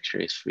architecture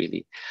is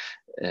really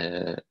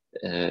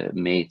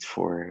made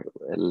for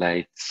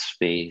light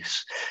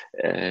space,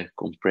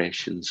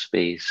 compression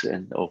space,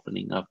 and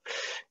opening up,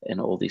 and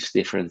all these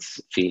different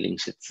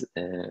feelings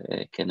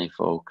it can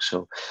evoke.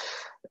 So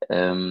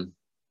in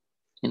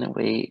a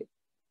way,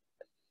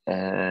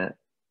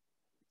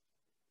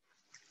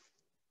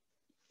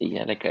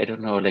 yeah, like I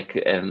don't know, like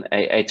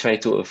I try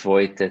to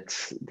avoid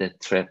that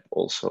trap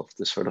also of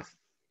the sort of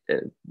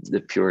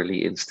the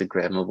purely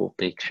Instagrammable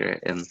picture,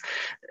 and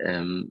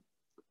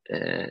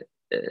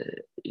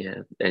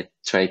yeah, I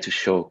try to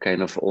show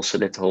kind of also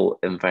that whole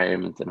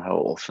environment, and how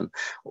often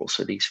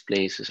also these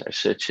places are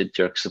such a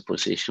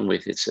juxtaposition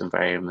with its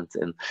environment,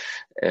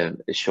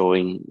 and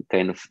showing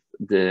kind of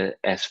the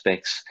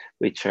aspects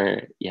which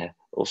are, yeah,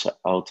 also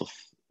out of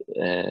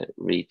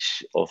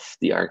reach of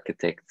the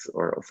architect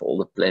or of all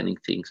the planning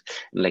things.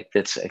 And like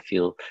that's, I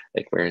feel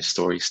like where a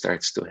story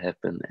starts to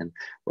happen, and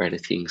where the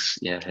things,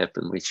 yeah,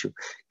 happen which you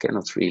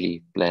cannot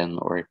really plan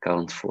or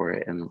account for,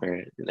 and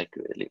where like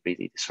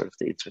really sort of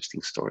the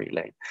interesting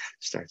storyline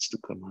starts to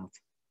come out.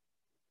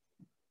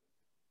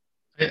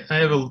 I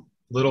have a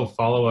little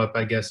follow-up,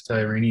 I guess, to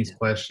Irene's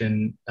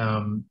question.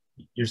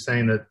 You're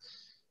saying that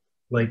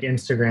like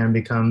Instagram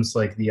becomes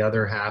like the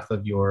other half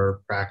of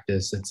your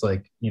practice. It's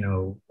like, you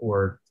know,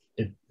 or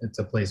it's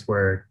a place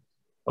where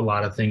a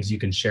lot of things you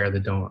can share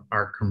that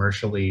aren't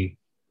commercially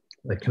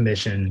like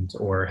commissioned,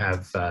 or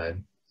have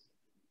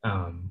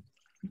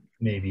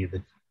maybe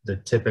the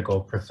typical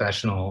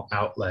professional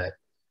outlet.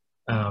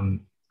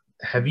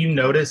 Have you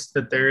noticed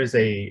that there is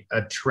a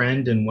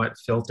trend in what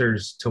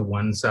filters to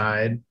one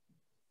side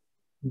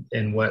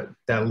and what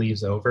that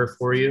leaves over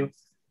for you?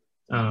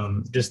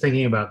 Just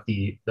thinking about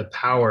the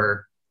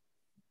power,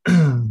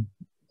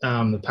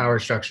 the power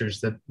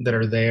structures that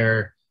are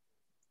there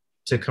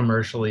to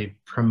commercially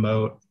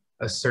promote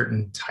a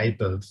certain type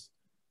of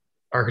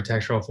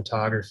architectural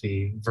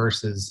photography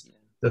versus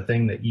the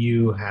thing that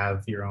you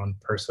have your own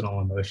personal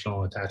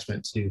emotional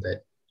attachment to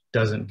that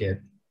doesn't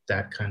get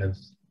that kind of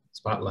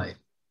spotlight.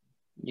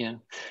 Yeah.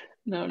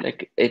 No,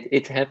 like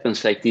it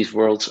happens, like these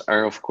worlds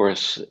are of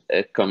course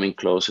coming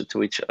closer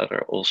to each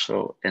other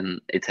also, and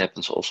it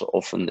happens also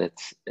often that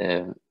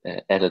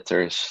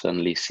editors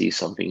suddenly see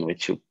something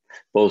which you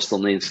post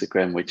on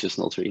Instagram, which is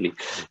not really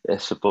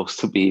supposed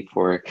to be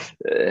for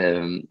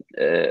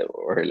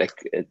or like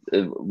it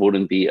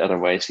wouldn't be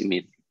otherwise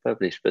immediately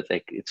published, but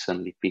like it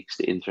suddenly piques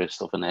the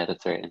interest of an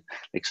editor, and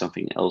like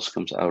something else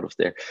comes out of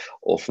there.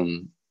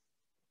 Often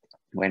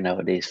where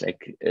nowadays,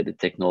 like the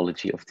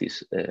technology of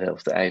these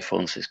of the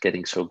iPhones is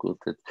getting so good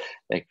that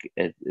like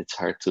it's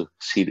hard to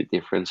see the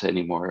difference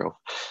anymore of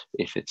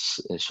if it's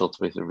shot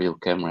with a real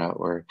camera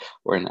or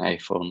an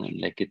iPhone,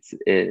 and like it's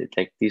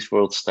like these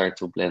worlds start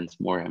to blend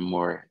more and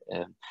more,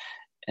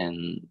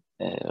 and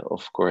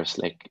of course,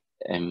 like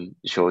I'm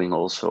showing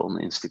also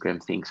on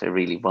Instagram things I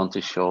really want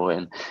to show,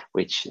 and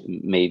which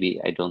maybe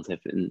I don't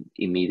have an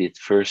immediate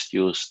first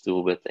use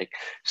to, but like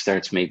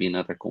starts maybe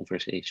another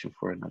conversation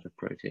for another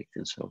project.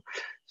 And so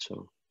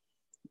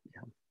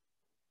yeah,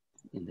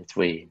 in that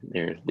way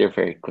they're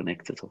very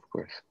connected, of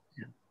course.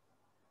 Yeah.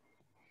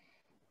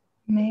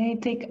 May I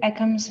take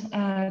Ekam's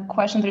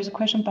question? There's a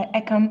question by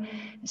Ekam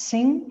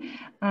Singh.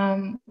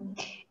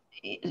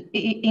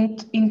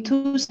 In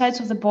two sides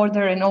of the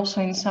border, and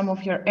also in some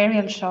of your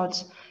aerial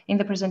shots in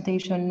the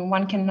presentation,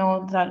 one can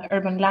note that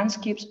urban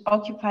landscapes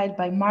occupied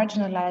by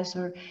marginalized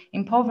or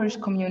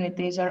impoverished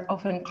communities are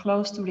often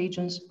close to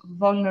regions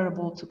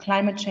vulnerable to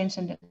climate change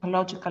and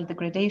ecological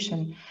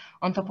degradation,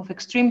 on top of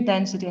extreme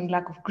density and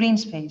lack of green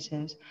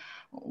spaces.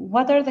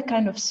 What are the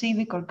kind of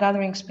civic or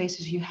gathering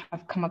spaces you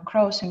have come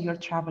across in your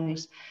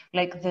travels,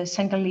 like the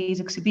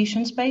Senegalese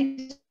exhibition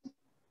space?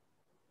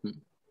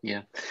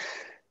 Yeah.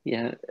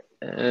 Yeah,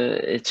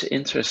 It's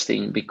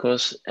interesting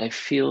because I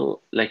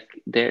feel like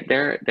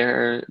there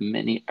are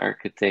many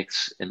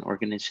architects and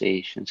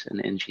organizations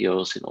and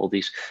NGOs in all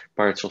these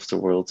parts of the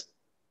world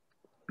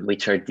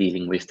which are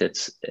dealing with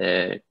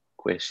that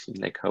question,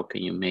 like how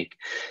can you make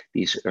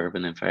these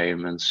urban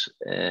environments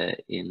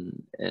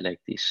in like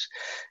these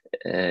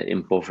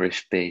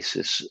impoverished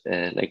spaces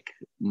like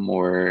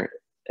more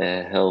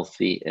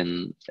healthy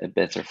and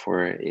better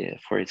for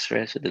its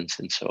residents.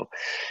 And so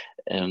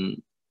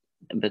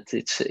but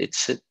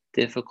it's a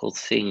difficult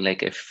thing.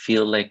 Like I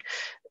feel like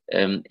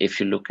if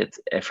you look at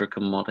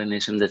African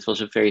modernism, that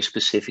was a very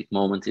specific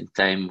moment in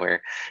time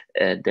where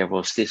there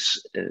was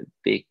this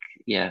big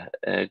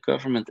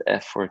government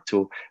effort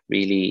to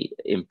really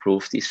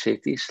improve these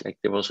cities. Like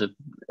there was a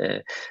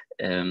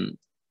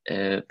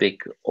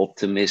big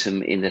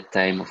optimism in that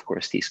time. Of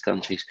course, these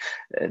countries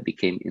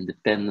became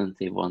independent.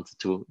 They wanted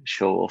to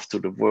show off to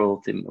the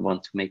world. They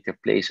want to make their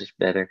places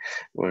better.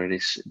 Where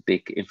this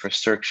big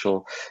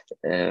infrastructural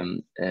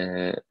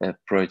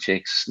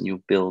projects, new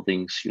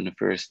buildings,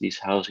 universities,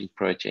 housing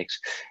projects,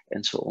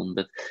 and so on.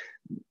 But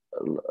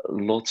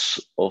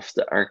lots of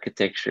the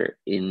architecture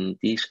in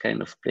these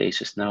kind of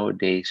places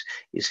nowadays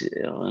is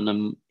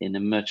in a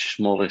much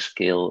smaller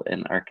scale,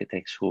 and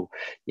architects who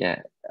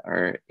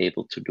are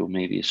able to do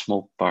maybe a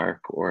small park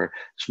or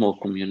small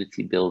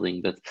community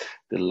building, but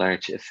the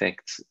large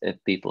effect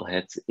people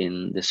had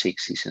in the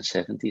 60s and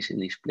 70s in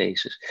these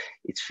places,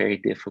 it's very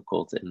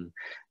difficult.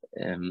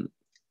 And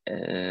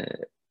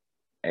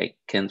I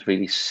can't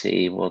really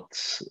say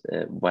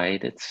why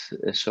that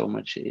so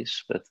much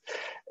is, but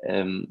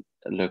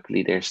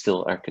luckily there's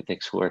still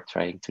architects who are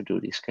trying to do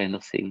these kind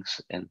of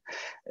things, and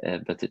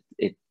but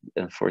it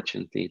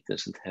unfortunately it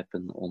doesn't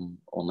happen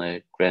on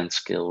a grand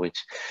scale,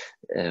 which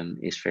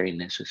is very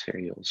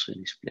necessary also in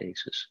these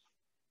places.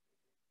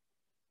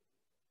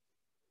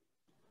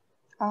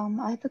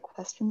 I have a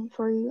question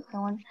for you,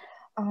 Iwan.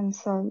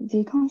 So do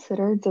you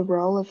consider the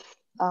role of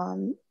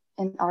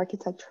an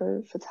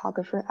architecture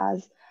photographer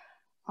as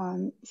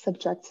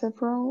subjective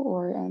role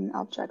or an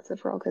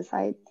objective role? Because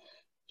I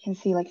can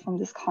see, like, from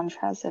this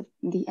contrast of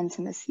the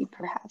intimacy,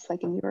 perhaps,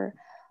 like in your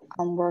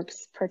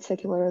works,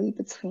 particularly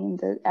between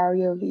the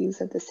aerial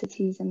views of the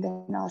cities and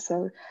then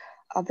also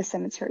of the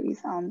cemeteries,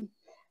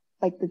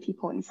 like the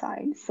people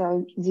inside.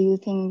 So do you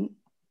think,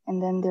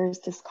 and then there's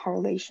this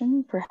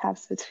correlation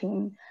perhaps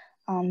between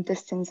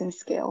distance and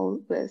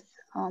scale with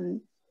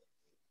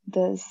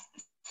the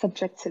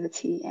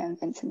subjectivity and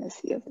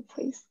intimacy of the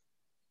place?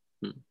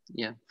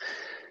 Yeah.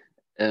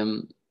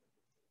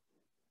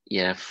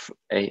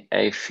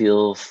 I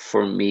feel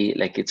for me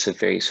like it's a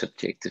very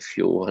subjective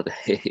view what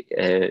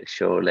I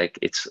show. Like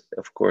it's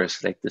of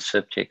course like the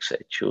subjects I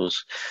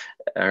choose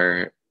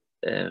are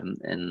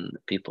and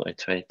people I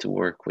try to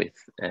work with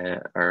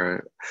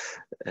are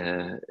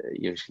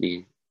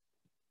usually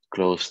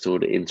close to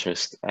the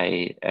interest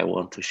I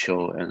want to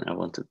show and I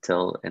want to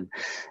tell. And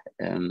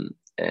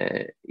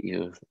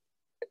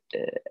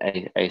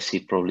I see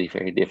probably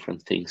very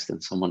different things than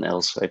someone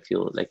else. So I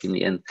feel like in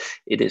the end,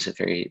 it is a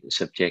very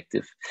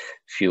subjective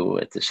view.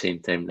 At the same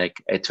time,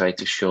 like I try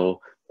to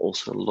show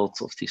also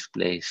lots of these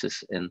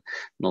places and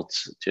not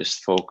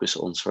just focus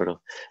on sort of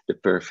the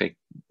perfect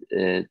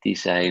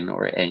design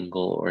or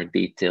angle or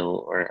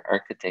detail or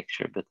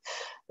architecture, but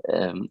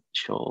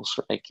show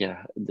also like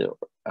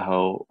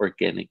how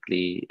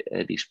organically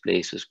these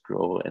places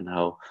grow and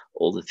how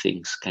all the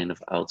things kind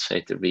of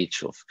outside the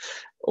reach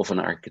of an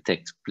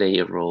architect play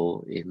a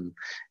role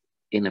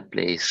in a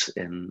place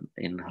and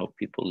in how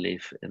people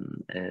live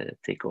and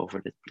take over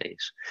that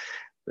place.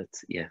 But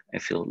yeah, I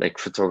feel like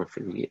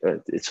photography,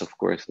 it's of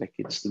course like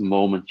it's the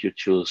moment you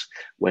choose.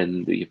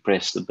 When do you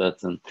press the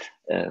button?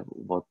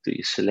 What do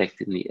you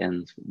select in the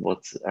end?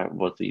 What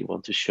do you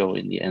want to show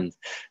in the end?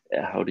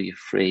 How do you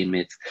frame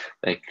it?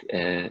 Like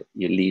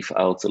you leave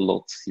out a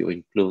lot, you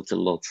include a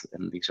lot,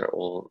 and these are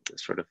all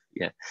sort of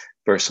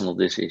personal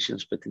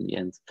decisions. But in the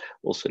end,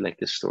 also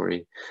like a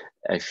story,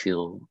 I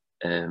feel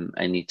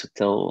I need to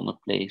tell on a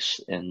place,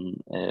 and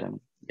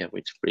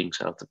which brings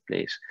out the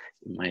place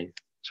in my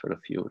sort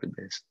of view the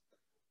best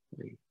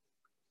way.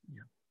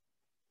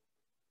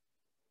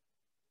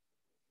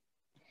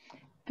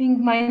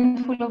 Being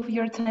mindful of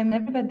your time,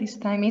 everybody, this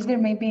time, is there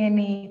maybe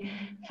any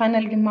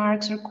final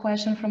remarks or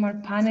question from our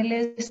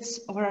panelists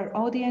or our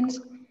audience?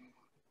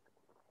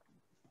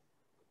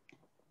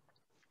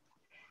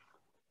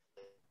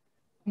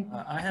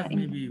 I have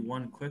maybe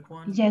one quick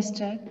one. Yes,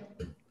 Jack.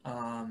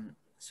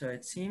 So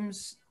it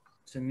seems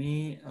to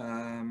me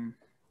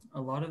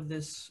a lot of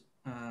this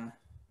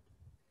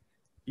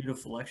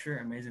beautiful lecture,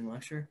 amazing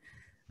lecture,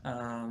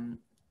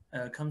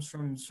 comes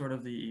from sort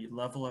of the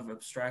level of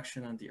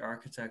abstraction that the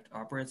architect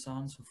operates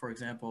on. So for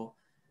example,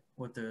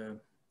 with the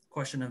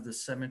question of the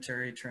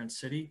cemetery turned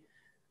city,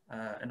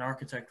 an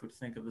architect would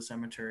think of the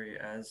cemetery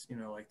as, you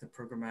know, like the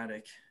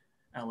programmatic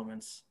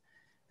elements.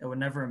 It would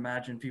never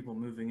imagine people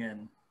moving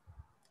in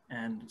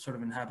and sort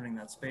of inhabiting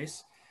that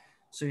space.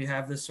 So you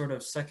have this sort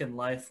of second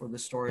life or the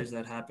stories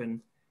that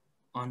happen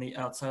on the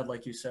outside,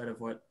 like you said, of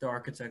what the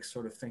architects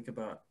sort of think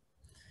about.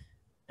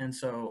 And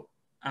so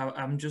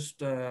I'm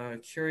just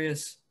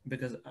curious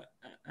because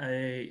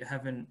I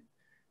haven't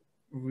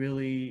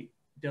really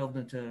delved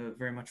into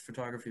very much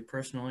photography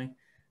personally.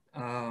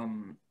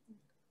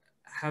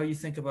 How you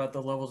think about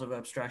the levels of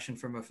abstraction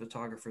from a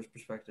photographer's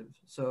perspective.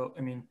 So,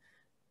 I mean,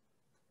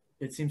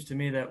 it seems to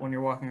me that when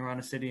you're walking around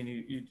a city and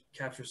you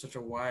capture such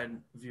a wide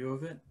view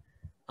of it,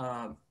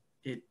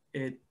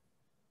 it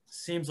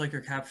seems like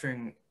you're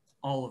capturing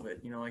all of it,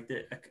 you know, like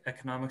the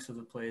economics of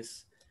the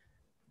place,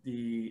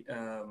 the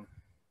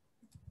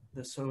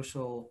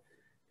social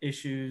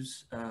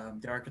issues,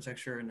 the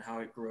architecture and how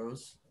it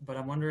grows. But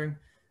I'm wondering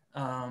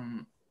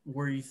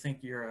where you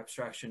think your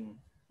abstraction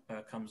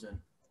comes in.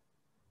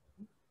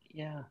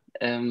 Yeah,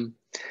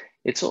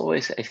 it's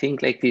always, I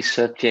think, like these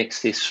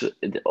subjects,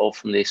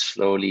 often they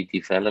slowly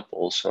develop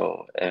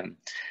also,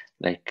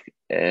 like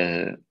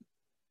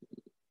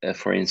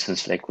for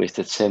instance, like with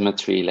that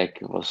cemetery, like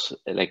it was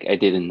like I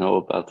didn't know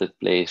about that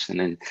place, and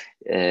then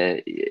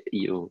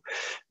you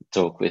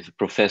talk with a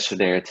professor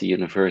there at the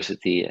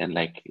university, and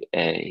like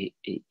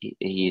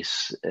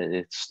he's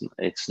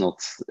it's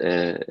not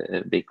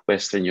a big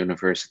Western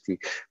university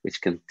which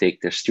can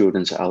take their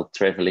students out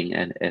traveling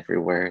and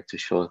everywhere to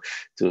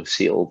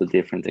see all the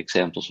different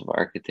examples of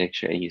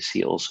architecture, and you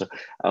see also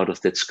out of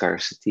that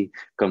scarcity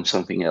comes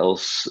something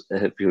else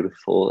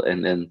beautiful,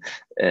 and then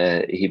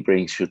he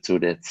brings you to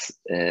that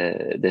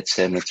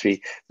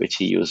cemetery, which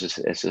he uses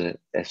as a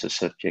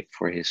subject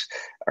for his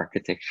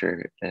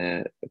architecture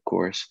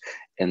course,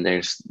 and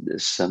there's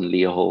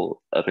suddenly a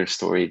whole other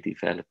story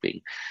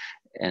developing,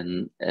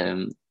 and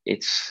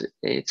it's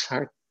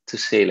hard to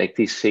say, like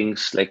these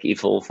things like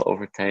evolve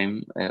over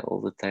time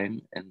all the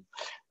time, and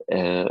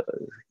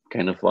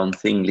kind of one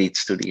thing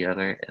leads to the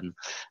other and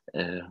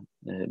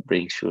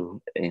brings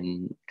you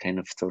in kind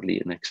of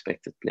totally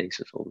unexpected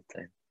places all the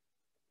time.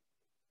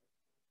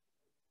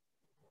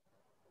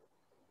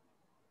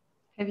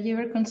 Have you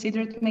ever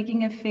considered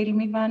making a film,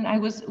 Ivan? I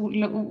was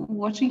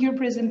watching your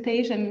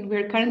presentation.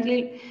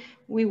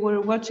 We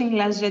were watching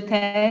La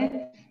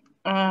Jetée,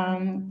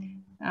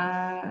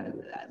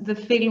 the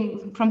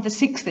film from the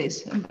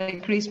 60s by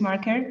Chris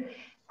Marker,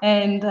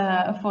 and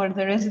for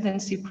the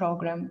residency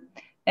program.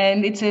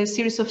 And it's a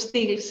series of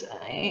stills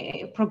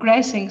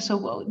progressing.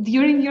 So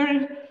during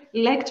your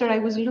lecture, I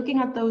was looking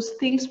at those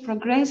things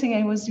progressing.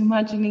 I was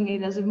imagining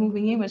it as a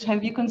moving image.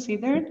 Have you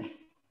considered?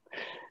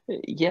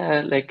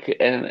 Yeah, like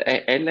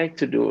I like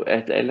to do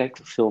it. I like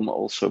to film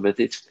also, but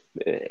it's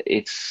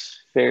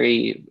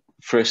very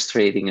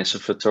frustrating as a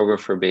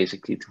photographer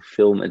basically to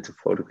film and to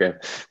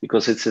photograph,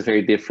 because it's a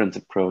very different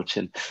approach,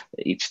 and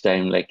each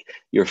time like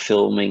you're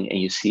filming and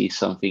you see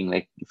something,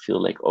 like you feel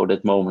like, oh,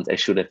 that moment I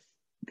should have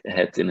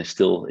had in a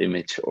still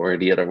image, or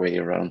the other way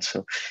around.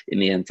 So in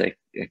the end I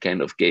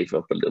kind of gave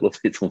up a little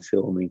bit on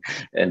filming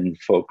and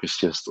focused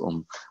just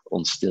on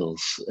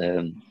stills,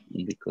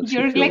 because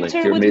you feel like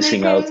you're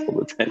missing out all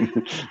the time.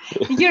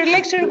 Your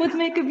lecture would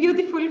make a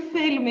beautiful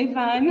film,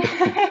 Ivan.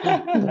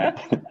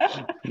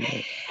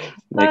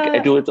 Like I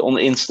do it on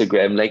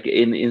Instagram. Like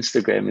in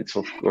Instagram, it's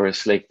of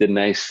course like the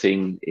nice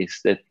thing is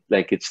that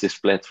like it's this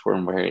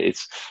platform where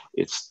it's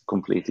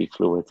completely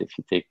fluid if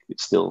you take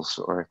stills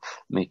or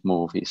make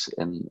movies,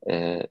 and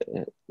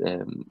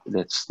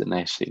that's the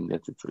nice thing,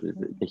 that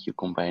you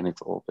combine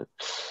it all. But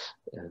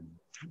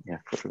yeah,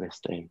 for the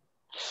rest I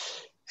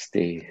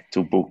stay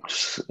to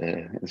books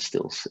and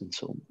stills and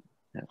so on.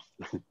 Yeah.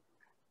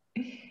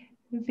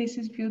 This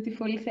is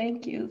beautiful.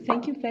 Thank you.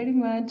 Thank you very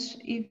much,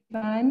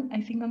 Ivan.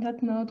 I think on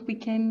that note, we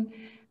can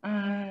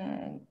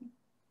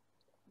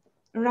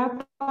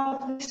wrap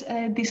up this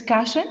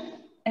discussion.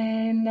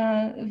 And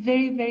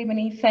very, very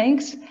many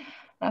thanks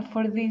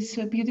for this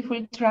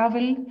beautiful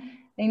travel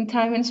in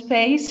time and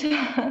space.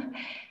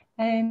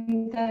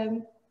 And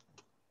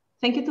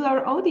thank you to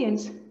our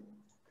audience.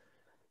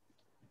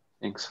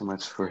 Thanks so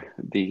much for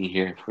being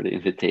here, for the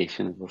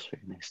invitation. It was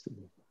very nice to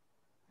be.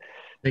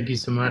 Thank you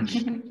so much.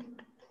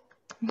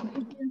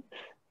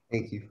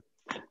 Thank you.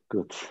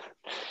 Good.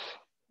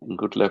 And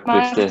good luck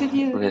with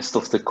the rest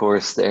of the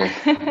course there.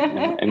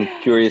 I'm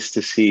curious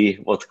to see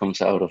what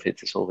comes out of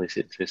it. It's always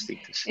interesting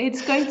to see.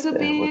 It's going to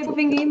be a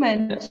moving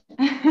image.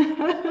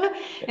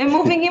 A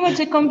moving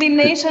image, a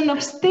combination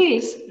of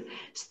stills.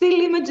 Still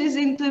images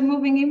into a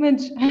moving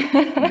image.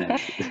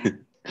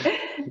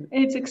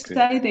 It's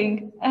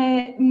exciting.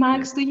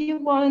 Max, do you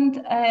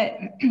want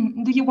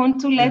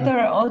to let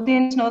our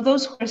audience know,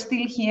 those who are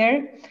still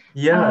here?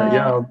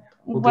 Yeah.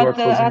 We'll what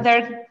the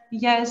other,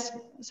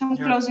 some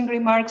closing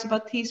remarks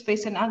about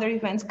T-Space and other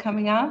events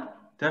coming up?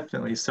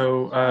 Definitely.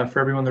 So for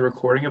everyone, the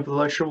recording of the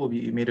lecture will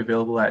be made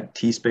available at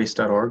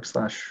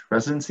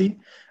tspace.org/residency.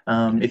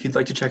 If you'd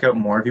like to check out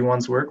more of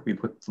Iwan's work, we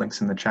put links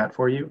in the chat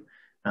for you.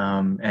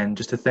 And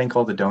just to thank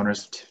all the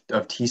donors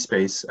of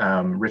T-Space,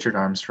 Richard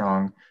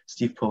Armstrong,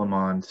 Steve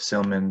Pullemond,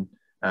 Silman,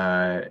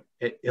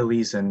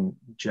 Elise and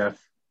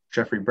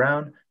Jeffrey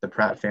Brown, the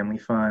Pratt Family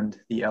Fund,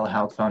 the L.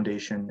 Houck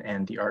Foundation,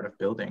 and the Art of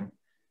Building.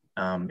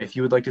 If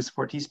you would like to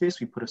support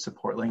T-Space, we put a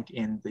support link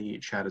in the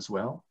chat as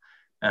well.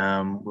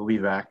 We'll be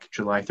back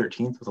July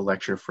 13th with a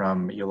lecture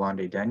from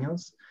Yolande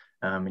Daniels.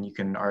 And you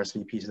can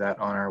RSVP to that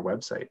on our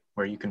website,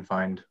 where you can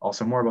find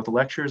also more about the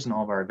lectures and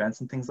all of our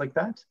events and things like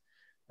that.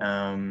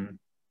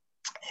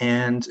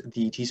 And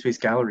the T-Space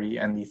Gallery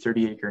and the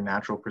 30-acre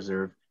natural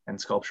preserve and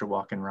sculpture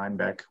walk in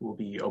Rhinebeck will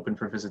be open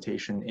for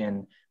visitation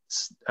in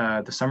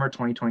the summer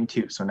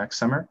 2022, so next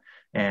summer.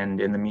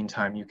 And in the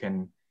meantime, you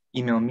can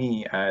email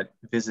me at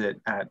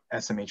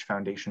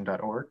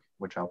visit@smhfoundation.org,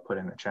 which I'll put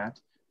in the chat,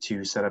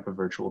 to set up a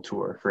virtual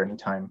tour for any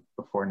time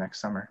before next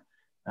summer.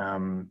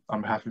 On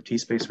behalf of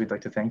T-Space, we'd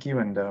like to thank you,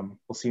 and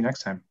we'll see you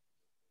next time.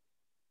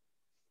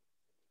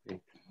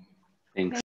 Thanks.